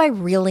 What do I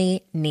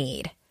really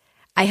need?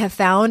 I have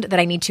found that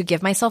I need to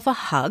give myself a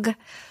hug,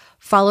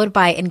 followed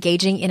by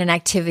engaging in an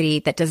activity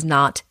that does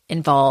not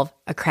involve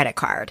a credit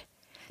card.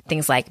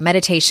 Things like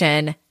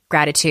meditation,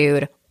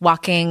 gratitude,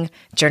 walking,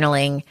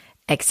 journaling,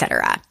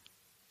 etc.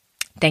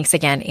 Thanks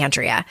again,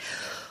 Andrea.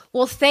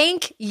 Well,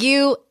 thank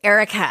you,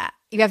 Erica.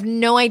 You have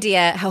no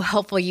idea how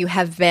helpful you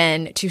have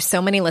been to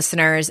so many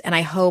listeners. And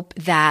I hope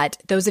that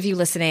those of you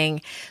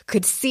listening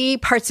could see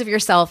parts of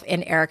yourself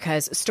in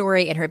Erica's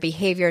story and her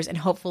behaviors, and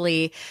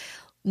hopefully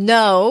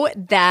know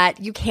that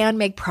you can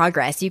make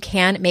progress. You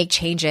can make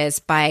changes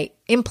by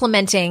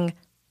implementing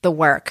the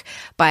work,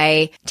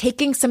 by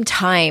taking some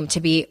time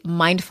to be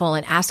mindful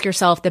and ask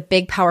yourself the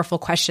big, powerful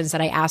questions that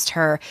I asked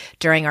her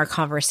during our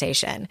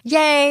conversation.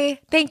 Yay.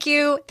 Thank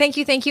you. Thank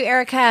you. Thank you,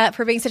 Erica,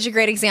 for being such a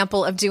great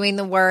example of doing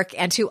the work.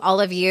 And to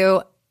all of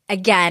you,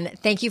 again,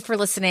 thank you for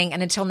listening.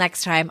 And until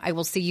next time, I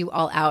will see you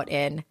all out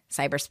in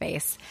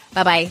cyberspace.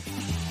 Bye-bye.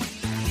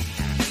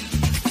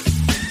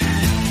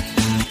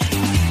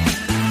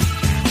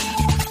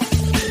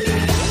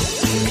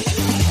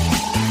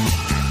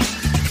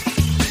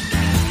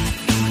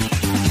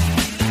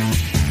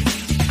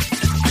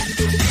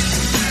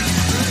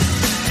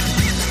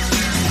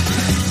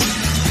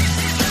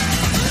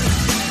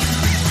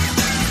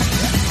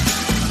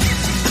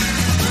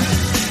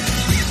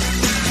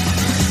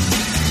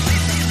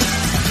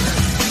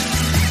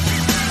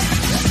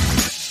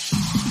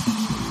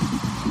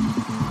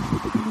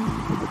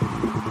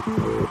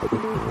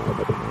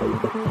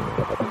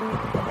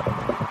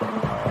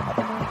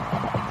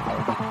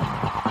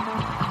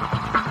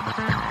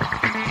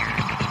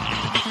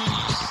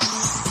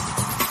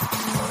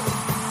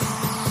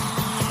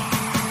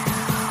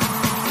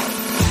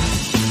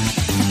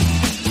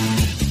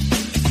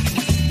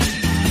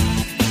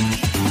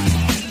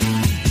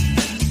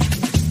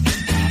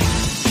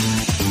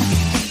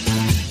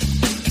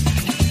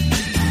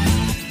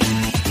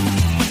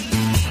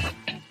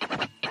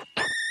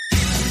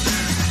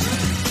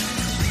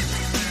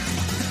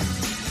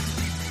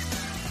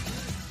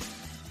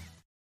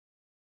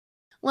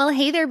 Well,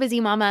 hey there,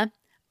 busy mama.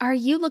 Are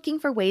you looking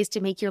for ways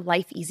to make your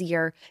life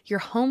easier, your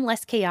home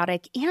less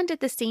chaotic, and at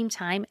the same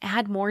time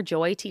add more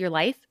joy to your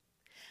life?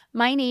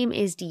 My name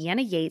is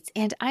Deanna Yates,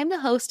 and I'm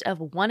the host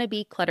of Wanna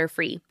Be Clutter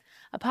Free,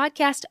 a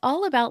podcast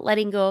all about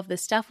letting go of the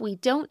stuff we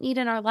don't need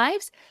in our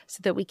lives so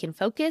that we can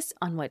focus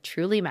on what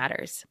truly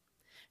matters.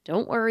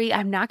 Don't worry,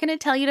 I'm not going to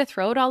tell you to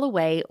throw it all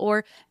away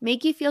or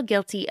make you feel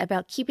guilty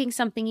about keeping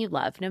something you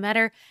love, no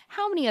matter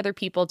how many other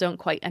people don't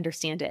quite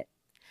understand it.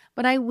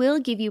 But I will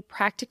give you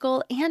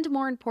practical and,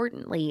 more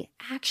importantly,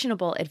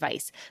 actionable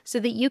advice so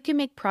that you can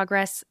make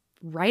progress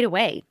right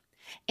away.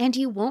 And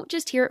you won't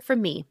just hear it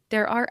from me.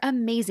 There are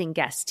amazing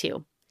guests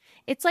too.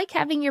 It's like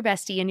having your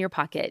bestie in your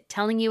pocket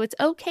telling you it's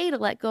okay to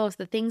let go of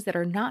the things that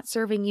are not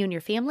serving you and your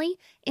family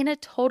in a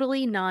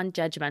totally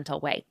non-judgmental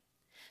way.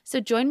 So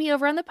join me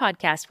over on the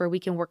podcast where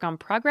we can work on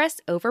progress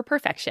over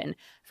perfection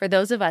for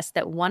those of us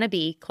that want to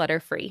be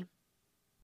clutter-free.